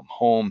need to come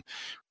home.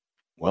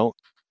 Well,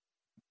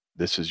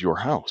 this is your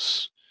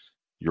house.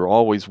 You're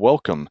always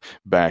welcome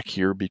back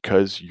here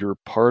because you're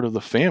part of the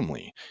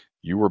family.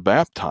 You were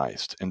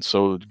baptized. And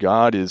so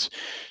God is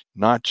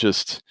not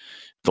just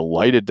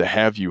delighted to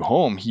have you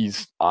home,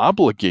 he's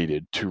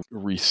obligated to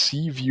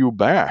receive you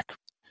back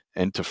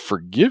and to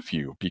forgive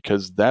you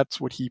because that's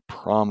what he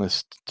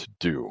promised to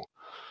do.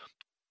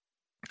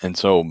 And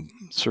so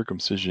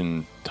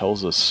circumcision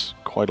tells us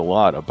quite a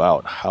lot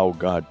about how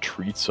God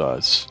treats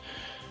us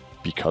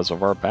because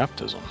of our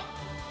baptism.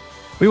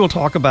 We will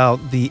talk about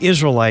the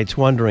Israelites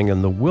wandering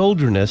in the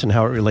wilderness and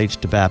how it relates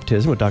to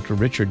baptism with Dr.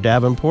 Richard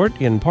Davenport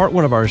in part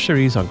one of our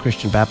series on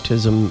Christian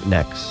baptism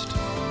next.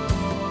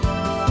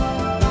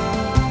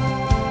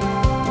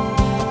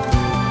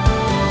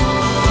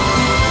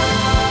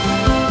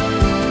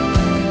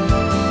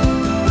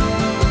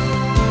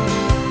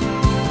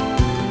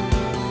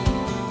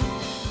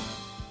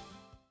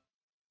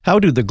 How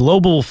do the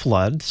global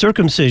flood,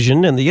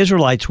 circumcision, and the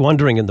Israelites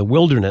wandering in the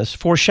wilderness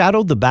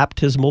foreshadow the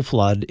baptismal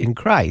flood in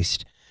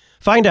Christ?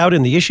 Find out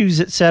in the Issues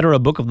Etc.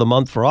 Book of the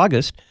Month for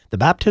August, The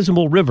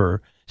Baptismal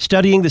River,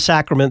 Studying the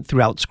Sacrament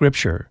Throughout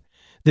Scripture.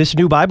 This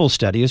new Bible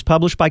study is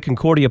published by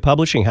Concordia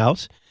Publishing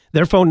House.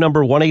 Their phone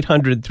number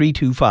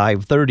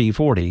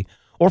 1-800-325-3040,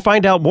 or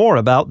find out more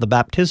about the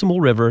Baptismal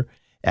River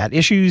at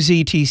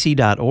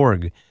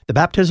issuesetc.org. The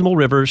Baptismal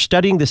River,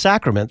 Studying the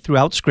Sacrament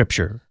Throughout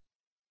Scripture.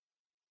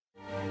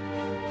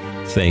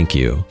 Thank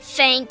you.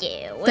 Thank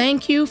you.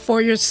 Thank you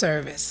for your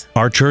service.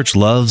 Our church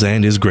loves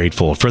and is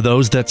grateful for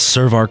those that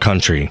serve our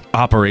country.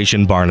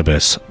 Operation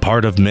Barnabas,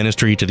 part of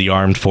Ministry to the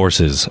Armed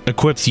Forces,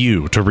 equips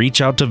you to reach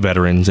out to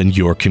veterans in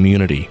your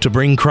community to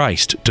bring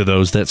Christ to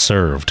those that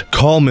served.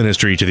 Call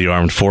Ministry to the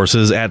Armed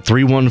Forces at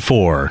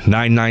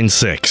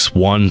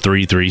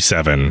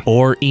 314-996-1337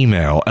 or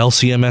email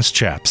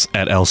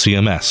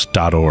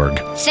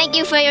lcmschaps@lcms.org. Thank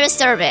you for your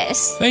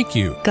service. Thank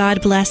you.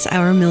 God bless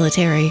our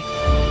military.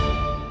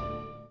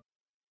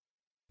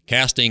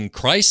 Casting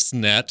Christ's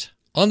net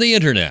on the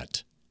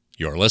Internet.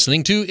 You're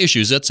listening to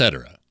Issues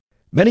Etc.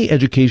 Many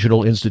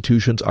educational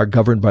institutions are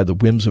governed by the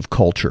whims of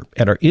culture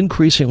and are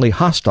increasingly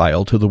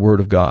hostile to the Word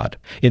of God.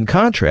 In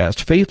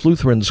contrast, Faith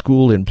Lutheran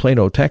School in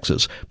Plano,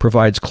 Texas,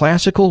 provides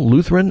classical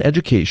Lutheran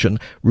education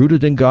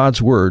rooted in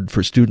God's Word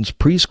for students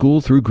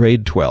preschool through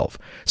grade 12.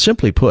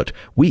 Simply put,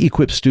 we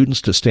equip students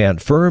to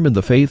stand firm in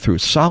the faith through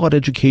solid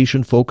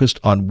education focused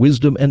on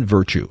wisdom and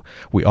virtue.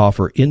 We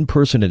offer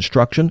in-person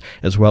instruction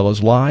as well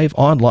as live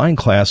online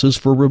classes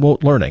for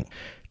remote learning.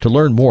 To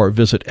learn more,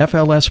 visit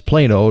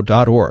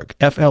flsplano.org,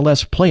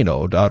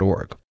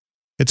 flsplano.org.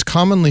 It's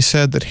commonly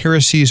said that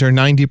heresies are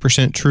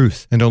 90%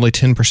 truth and only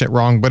 10%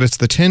 wrong, but it's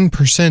the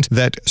 10%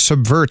 that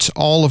subverts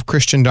all of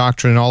Christian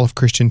doctrine and all of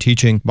Christian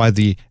teaching by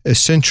the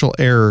essential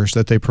errors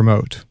that they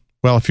promote.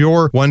 Well, if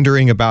you're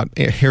wondering about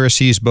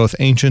heresies, both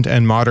ancient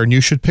and modern,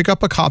 you should pick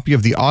up a copy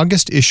of the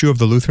August issue of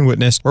the Lutheran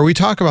Witness, where we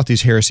talk about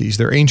these heresies,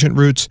 their ancient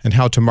roots, and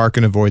how to mark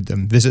and avoid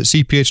them. Visit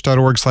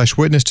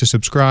cph.org/witness to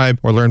subscribe,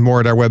 or learn more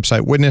at our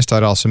website,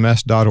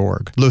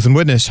 witness.lcms.org. Lutheran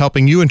Witness,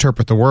 helping you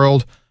interpret the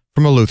world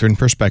from a Lutheran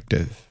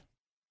perspective.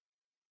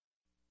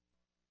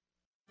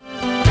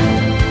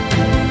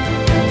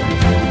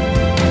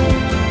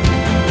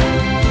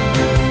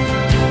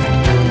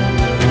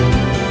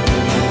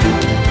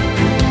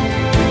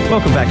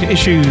 Welcome back to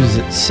Issues,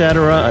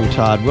 Etc. I'm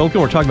Todd Wilkin.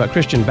 We're talking about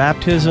Christian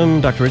baptism.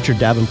 Dr. Richard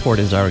Davenport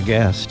is our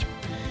guest.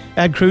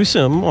 Ad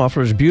Crucem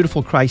offers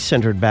beautiful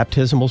Christ-centered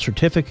baptismal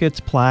certificates,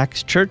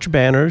 plaques, church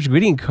banners,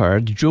 greeting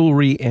cards,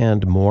 jewelry,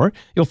 and more.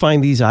 You'll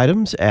find these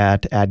items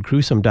at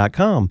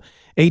adcrucem.com,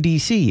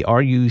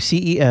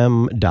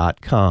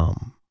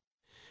 adcrucem.com.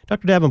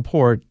 Dr.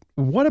 Davenport,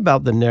 what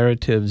about the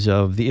narratives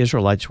of the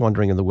Israelites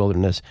wandering in the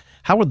wilderness?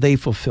 How were they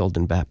fulfilled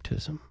in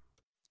baptism?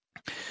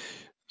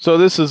 So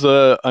this is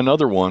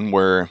another one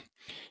where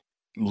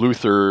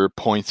Luther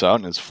points out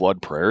in his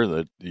flood prayer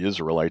that the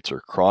Israelites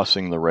are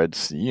crossing the Red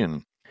Sea,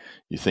 and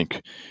you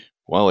think,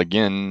 well,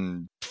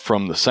 again,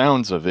 from the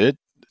sounds of it,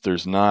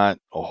 there's not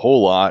a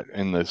whole lot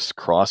in this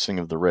crossing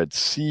of the Red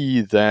Sea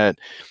that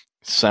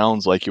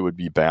sounds like it would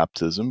be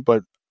baptism,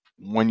 but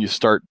when you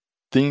start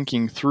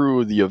thinking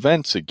through the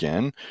events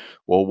again,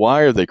 well,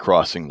 why are they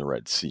crossing the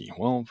Red Sea?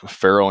 Well,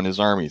 Pharaoh and his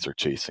armies are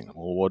chasing them.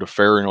 Well, what are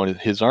Pharaoh and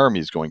his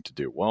armies going to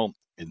do? Well,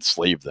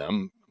 enslave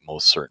them,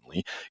 most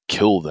certainly,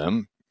 kill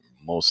them,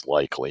 most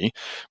likely,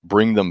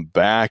 bring them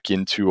back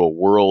into a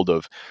world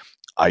of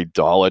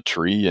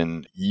idolatry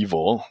and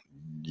evil,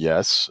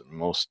 yes,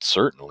 most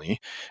certainly.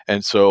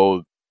 And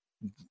so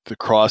the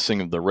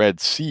crossing of the Red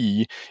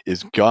Sea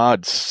is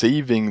God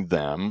saving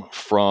them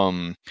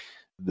from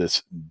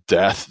this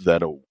death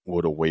that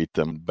would await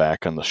them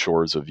back on the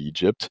shores of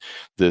Egypt,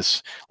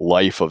 this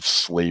life of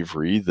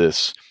slavery,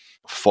 this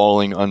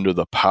falling under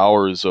the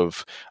powers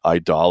of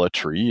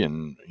idolatry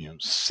and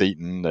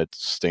Satan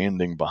that's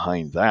standing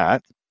behind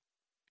that.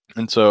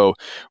 And so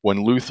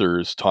when Luther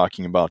is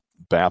talking about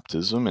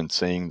baptism and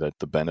saying that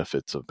the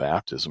benefits of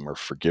baptism are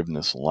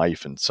forgiveness,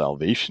 life, and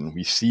salvation,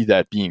 we see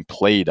that being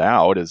played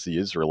out as the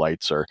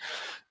Israelites are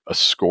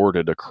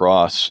escorted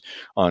across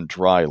on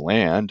dry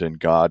land, and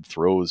God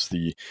throws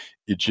the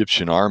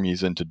Egyptian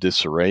armies into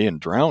disarray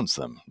and drowns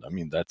them. I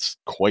mean, that's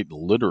quite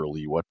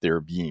literally what they're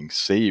being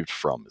saved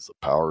from, is the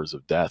powers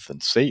of death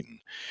and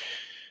Satan.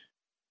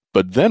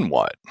 But then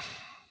what?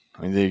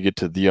 I mean, they get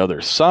to the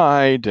other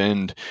side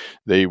and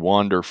they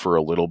wander for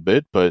a little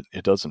bit, but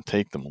it doesn't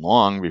take them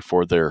long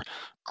before they're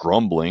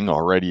grumbling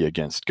already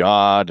against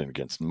God and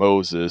against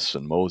Moses,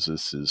 and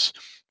Moses is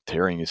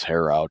tearing his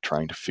hair out,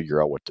 trying to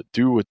figure out what to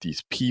do with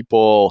these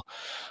people.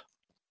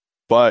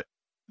 But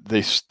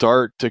they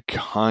start to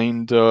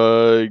kind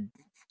of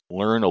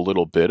learn a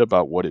little bit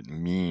about what it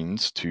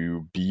means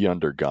to be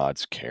under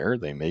God's care.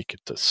 They make it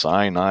to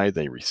Sinai,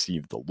 they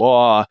receive the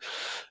law,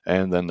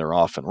 and then they're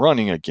off and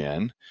running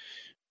again.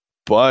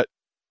 But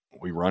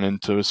we run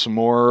into some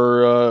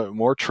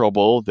more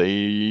trouble.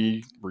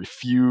 They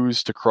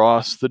refuse to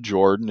cross the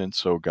Jordan, and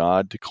so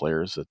God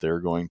declares that they're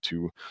going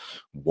to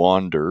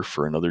wander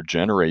for another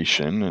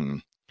generation,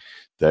 and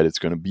that it's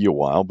going to be a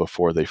while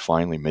before they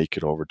finally make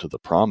it over to the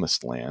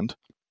Promised Land.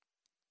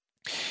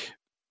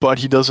 But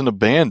he doesn't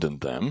abandon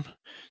them.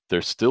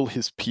 They're still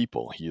his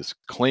people. He has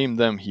claimed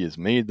them. He has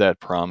made that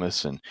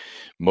promise, and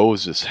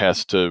Moses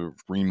has to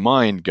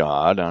remind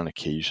God on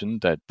occasion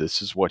that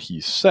this is what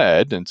he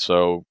said, and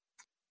so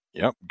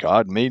yep,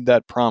 God made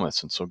that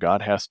promise, and so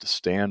God has to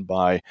stand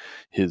by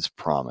his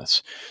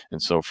promise.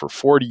 And so for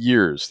 40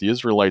 years, the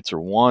Israelites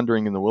are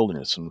wandering in the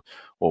wilderness, and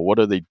well, what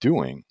are they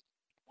doing?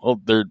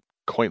 Well, they're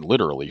quite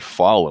literally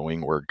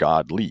following where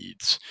God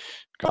leads.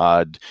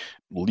 God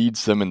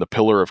leads them in the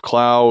pillar of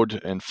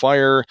cloud and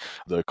fire.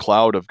 The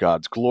cloud of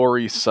God's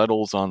glory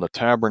settles on the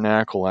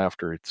tabernacle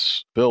after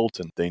it's built,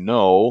 and they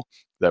know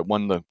that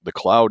when the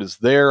cloud is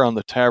there on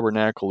the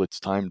tabernacle, it's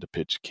time to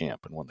pitch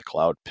camp. And when the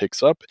cloud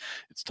picks up,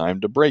 it's time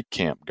to break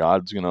camp.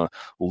 God's going to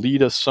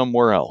lead us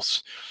somewhere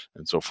else.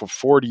 And so for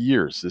 40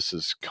 years, this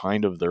is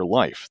kind of their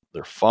life.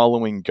 They're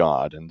following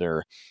God, and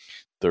they're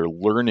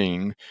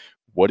learning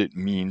what it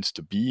means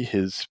to be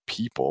his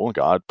people.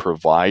 God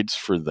provides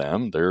for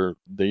them their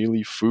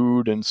daily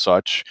food and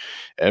such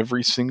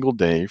every single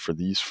day for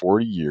these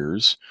 40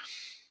 years.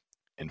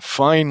 And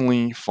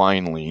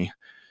finally,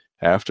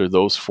 after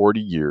those 40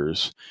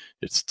 years,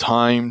 it's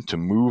time to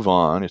move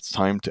on. It's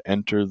time to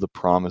enter the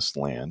promised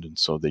land. And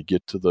so they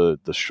get to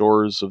the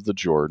shores of the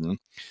Jordan.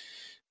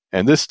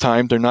 And this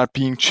time they're not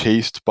being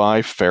chased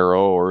by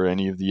Pharaoh or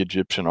any of the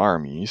Egyptian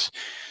armies.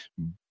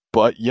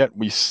 But yet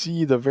we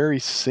see the very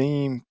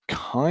same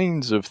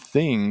kinds of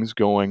things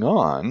going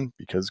on,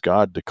 because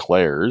God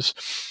declares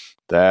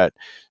that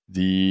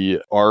the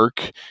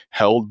ark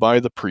held by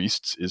the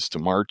priests is to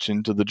march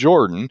into the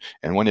Jordan.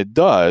 And when it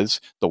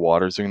does, the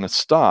waters are going to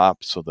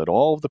stop so that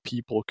all of the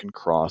people can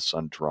cross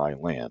on dry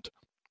land.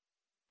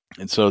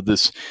 And so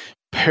this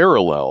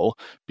parallel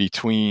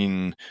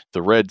between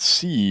the Red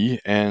Sea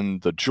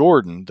and the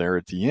Jordan there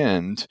at the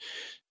end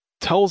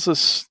tells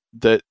us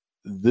that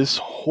this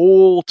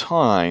whole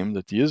time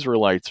that the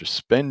Israelites are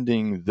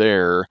spending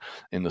there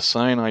in the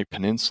Sinai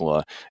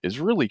Peninsula is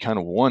really kind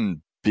of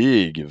one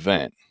big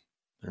event.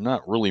 They're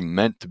not really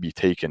meant to be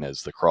taken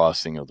as the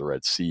crossing of the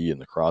Red Sea and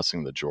the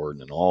crossing of the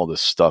Jordan and all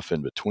this stuff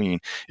in between.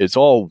 It's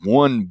all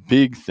one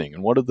big thing.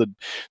 And what are the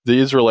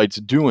Israelites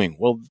doing?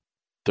 Well,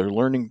 they're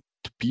learning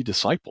to be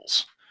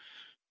disciples.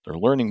 They're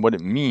learning what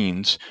it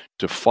means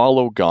to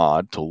follow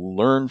God, to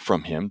learn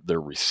from him. They're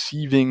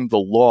receiving the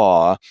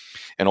law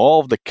and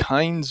all of the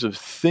kinds of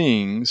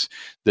things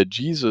that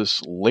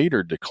Jesus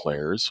later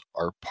declares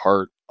are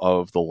part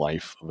of the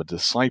life of a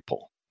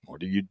disciple. What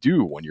do you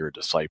do when you're a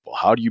disciple?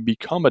 How do you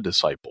become a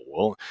disciple?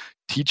 Well,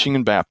 teaching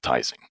and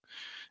baptizing.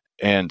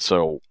 And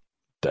so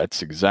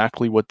that's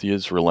exactly what the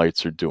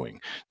Israelites are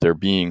doing. They're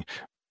being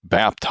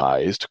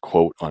baptized,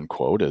 quote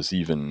unquote, as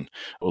even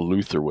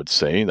Luther would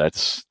say.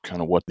 That's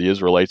kind of what the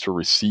Israelites were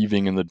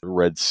receiving in the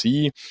Red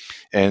Sea.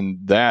 And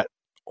that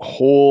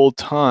whole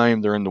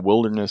time they're in the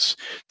wilderness,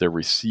 they're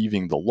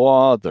receiving the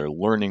law, they're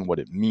learning what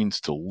it means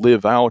to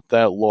live out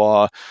that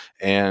law.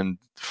 And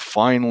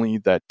finally,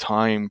 that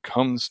time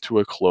comes to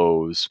a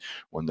close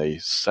when they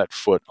set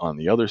foot on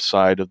the other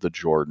side of the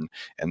Jordan,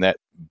 and that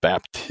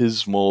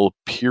baptismal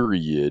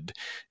period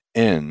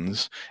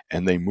ends,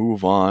 and they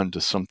move on to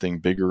something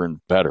bigger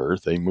and better.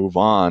 They move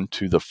on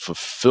to the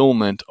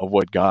fulfillment of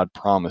what God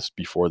promised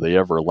before they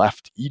ever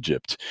left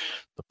Egypt,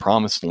 the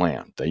promised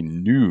land. They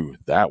knew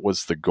that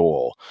was the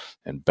goal,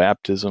 and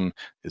baptism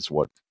is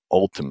what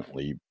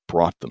ultimately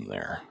brought them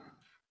there.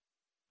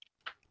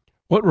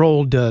 What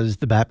role does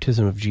the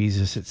baptism of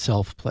Jesus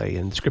itself play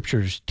in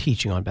Scripture's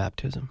teaching on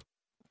baptism?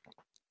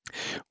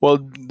 Well,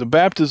 the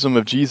baptism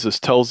of Jesus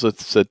tells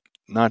us that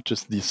not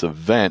just this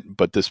event,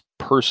 but this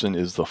person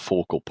is the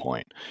focal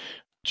point.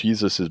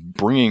 Jesus is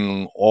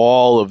bringing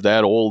all of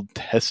that Old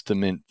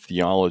Testament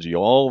theology,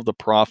 all of the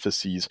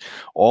prophecies,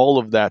 all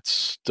of that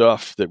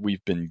stuff that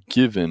we've been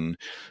given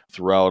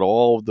throughout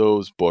all of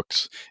those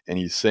books, and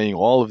he's saying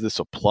all of this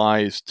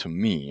applies to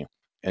me.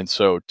 And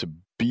so to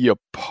be a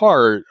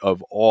part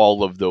of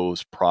all of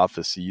those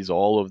prophecies,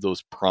 all of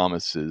those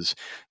promises,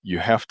 you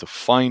have to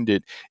find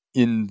it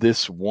in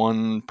this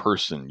one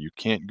person. You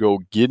can't go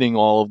getting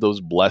all of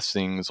those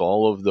blessings,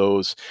 all of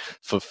those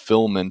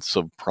fulfillments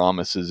of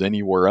promises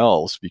anywhere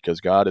else, because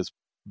God is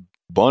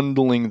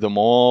bundling them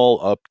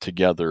all up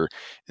together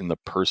in the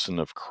person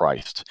of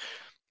Christ.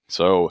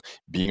 So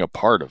being a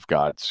part of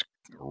God's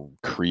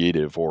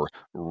creative or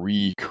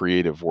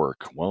recreative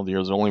work, well,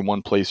 there's only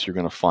one place you're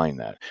going to find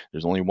that.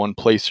 There's only one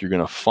place you're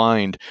going to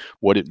find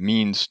what it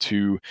means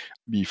to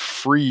be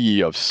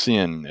free of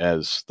sin,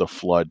 as the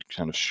flood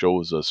kind of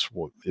shows us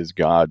what is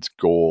God's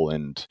goal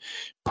and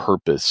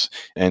purpose.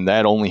 And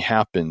that only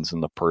happens in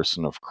the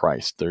person of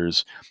Christ.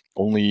 There's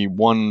only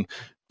one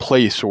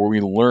place where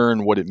we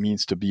learn what it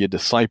means to be a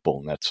disciple,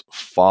 and that's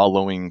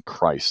following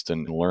Christ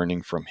and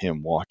learning from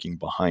him, walking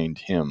behind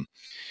him.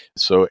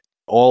 So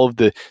all of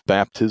the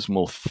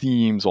baptismal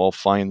themes all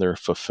find their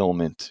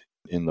fulfillment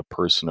in the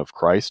person of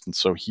Christ. And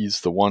so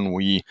he's the one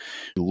we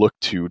look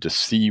to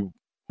see,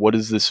 what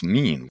does this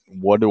mean?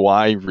 What do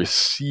I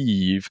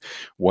receive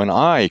when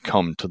I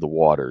come to the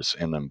waters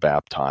and am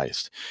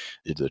baptized?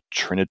 It's a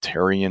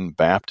Trinitarian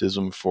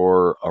baptism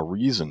for a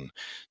reason.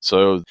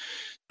 So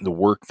the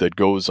work that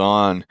goes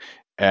on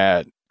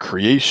at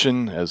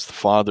creation, as the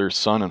Father,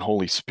 Son, and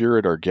Holy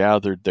Spirit are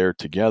gathered there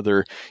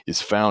together,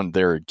 is found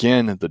there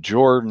again at the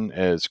Jordan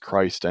as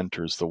Christ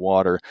enters the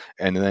water,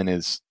 and then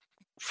is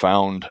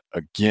found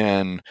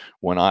again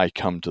when I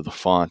come to the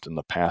font and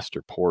the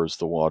pastor pours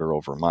the water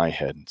over my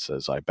head and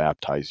says, I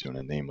baptize you in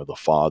the name of the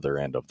Father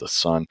and of the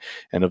Son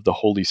and of the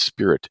Holy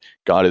Spirit.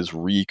 God is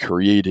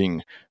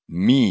recreating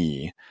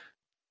me,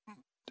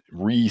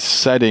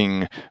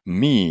 resetting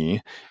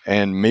me,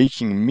 and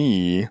making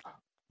me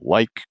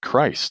like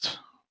Christ.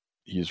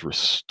 He is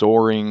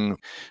restoring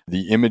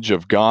the image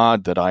of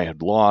God that I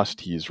had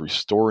lost. He is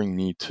restoring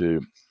me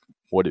to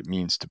what it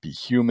means to be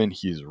human.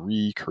 He is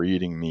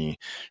recreating me,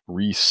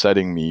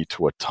 resetting me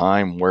to a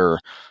time where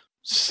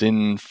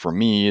sin for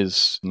me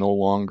is no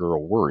longer a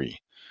worry.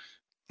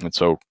 And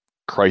so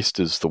Christ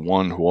is the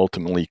one who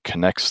ultimately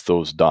connects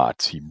those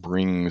dots. He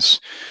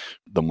brings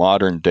the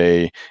modern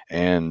day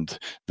and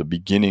the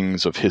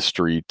beginnings of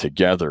history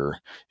together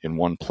in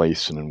one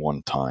place and in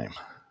one time.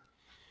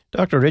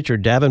 Dr.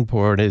 Richard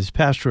Davenport is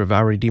pastor of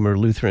Our Redeemer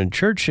Lutheran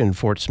Church in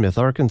Fort Smith,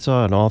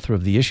 Arkansas, and author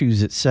of the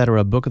Issues,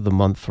 Etc. Book of the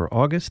Month for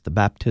August, The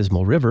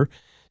Baptismal River,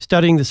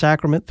 Studying the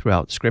Sacrament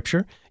Throughout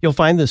Scripture. You'll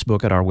find this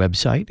book at our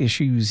website,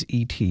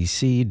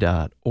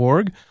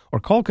 issuesetc.org, or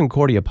call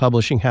Concordia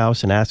Publishing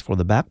House and ask for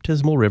The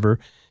Baptismal River,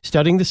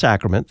 Studying the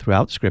Sacrament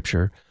Throughout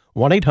Scripture,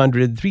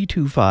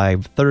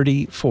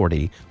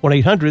 1-800-325-3040,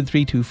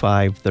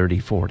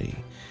 1-800-325-3040.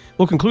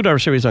 We'll conclude our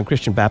series on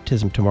Christian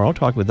baptism tomorrow,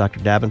 talking with Dr.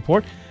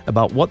 Davenport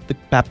about what the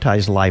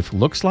baptized life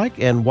looks like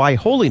and why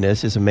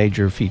holiness is a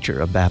major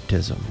feature of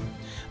baptism.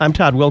 I'm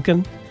Todd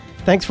Wilkin.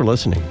 Thanks for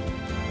listening.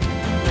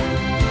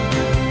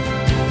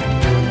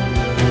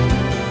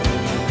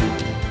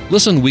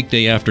 Listen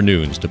weekday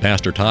afternoons to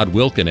Pastor Todd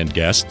Wilkin and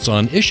guests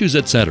on Issues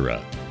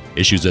Etc.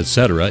 Issues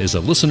Etc. is a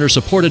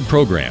listener-supported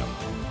program.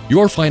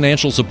 Your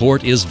financial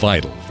support is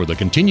vital for the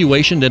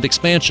continuation and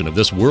expansion of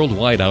this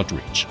worldwide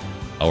outreach.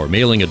 Our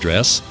mailing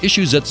address,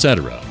 Issues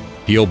Etc.,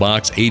 P.O.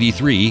 Box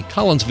 83,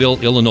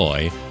 Collinsville,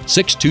 Illinois,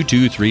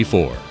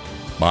 62234.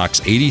 Box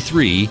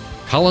 83,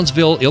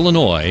 Collinsville,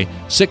 Illinois,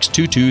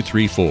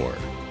 62234.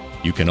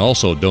 You can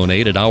also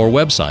donate at our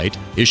website,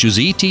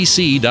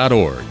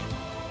 issuesetc.org.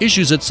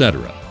 Issues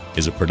Etc.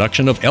 is a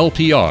production of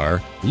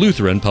LPR,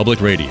 Lutheran Public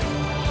Radio.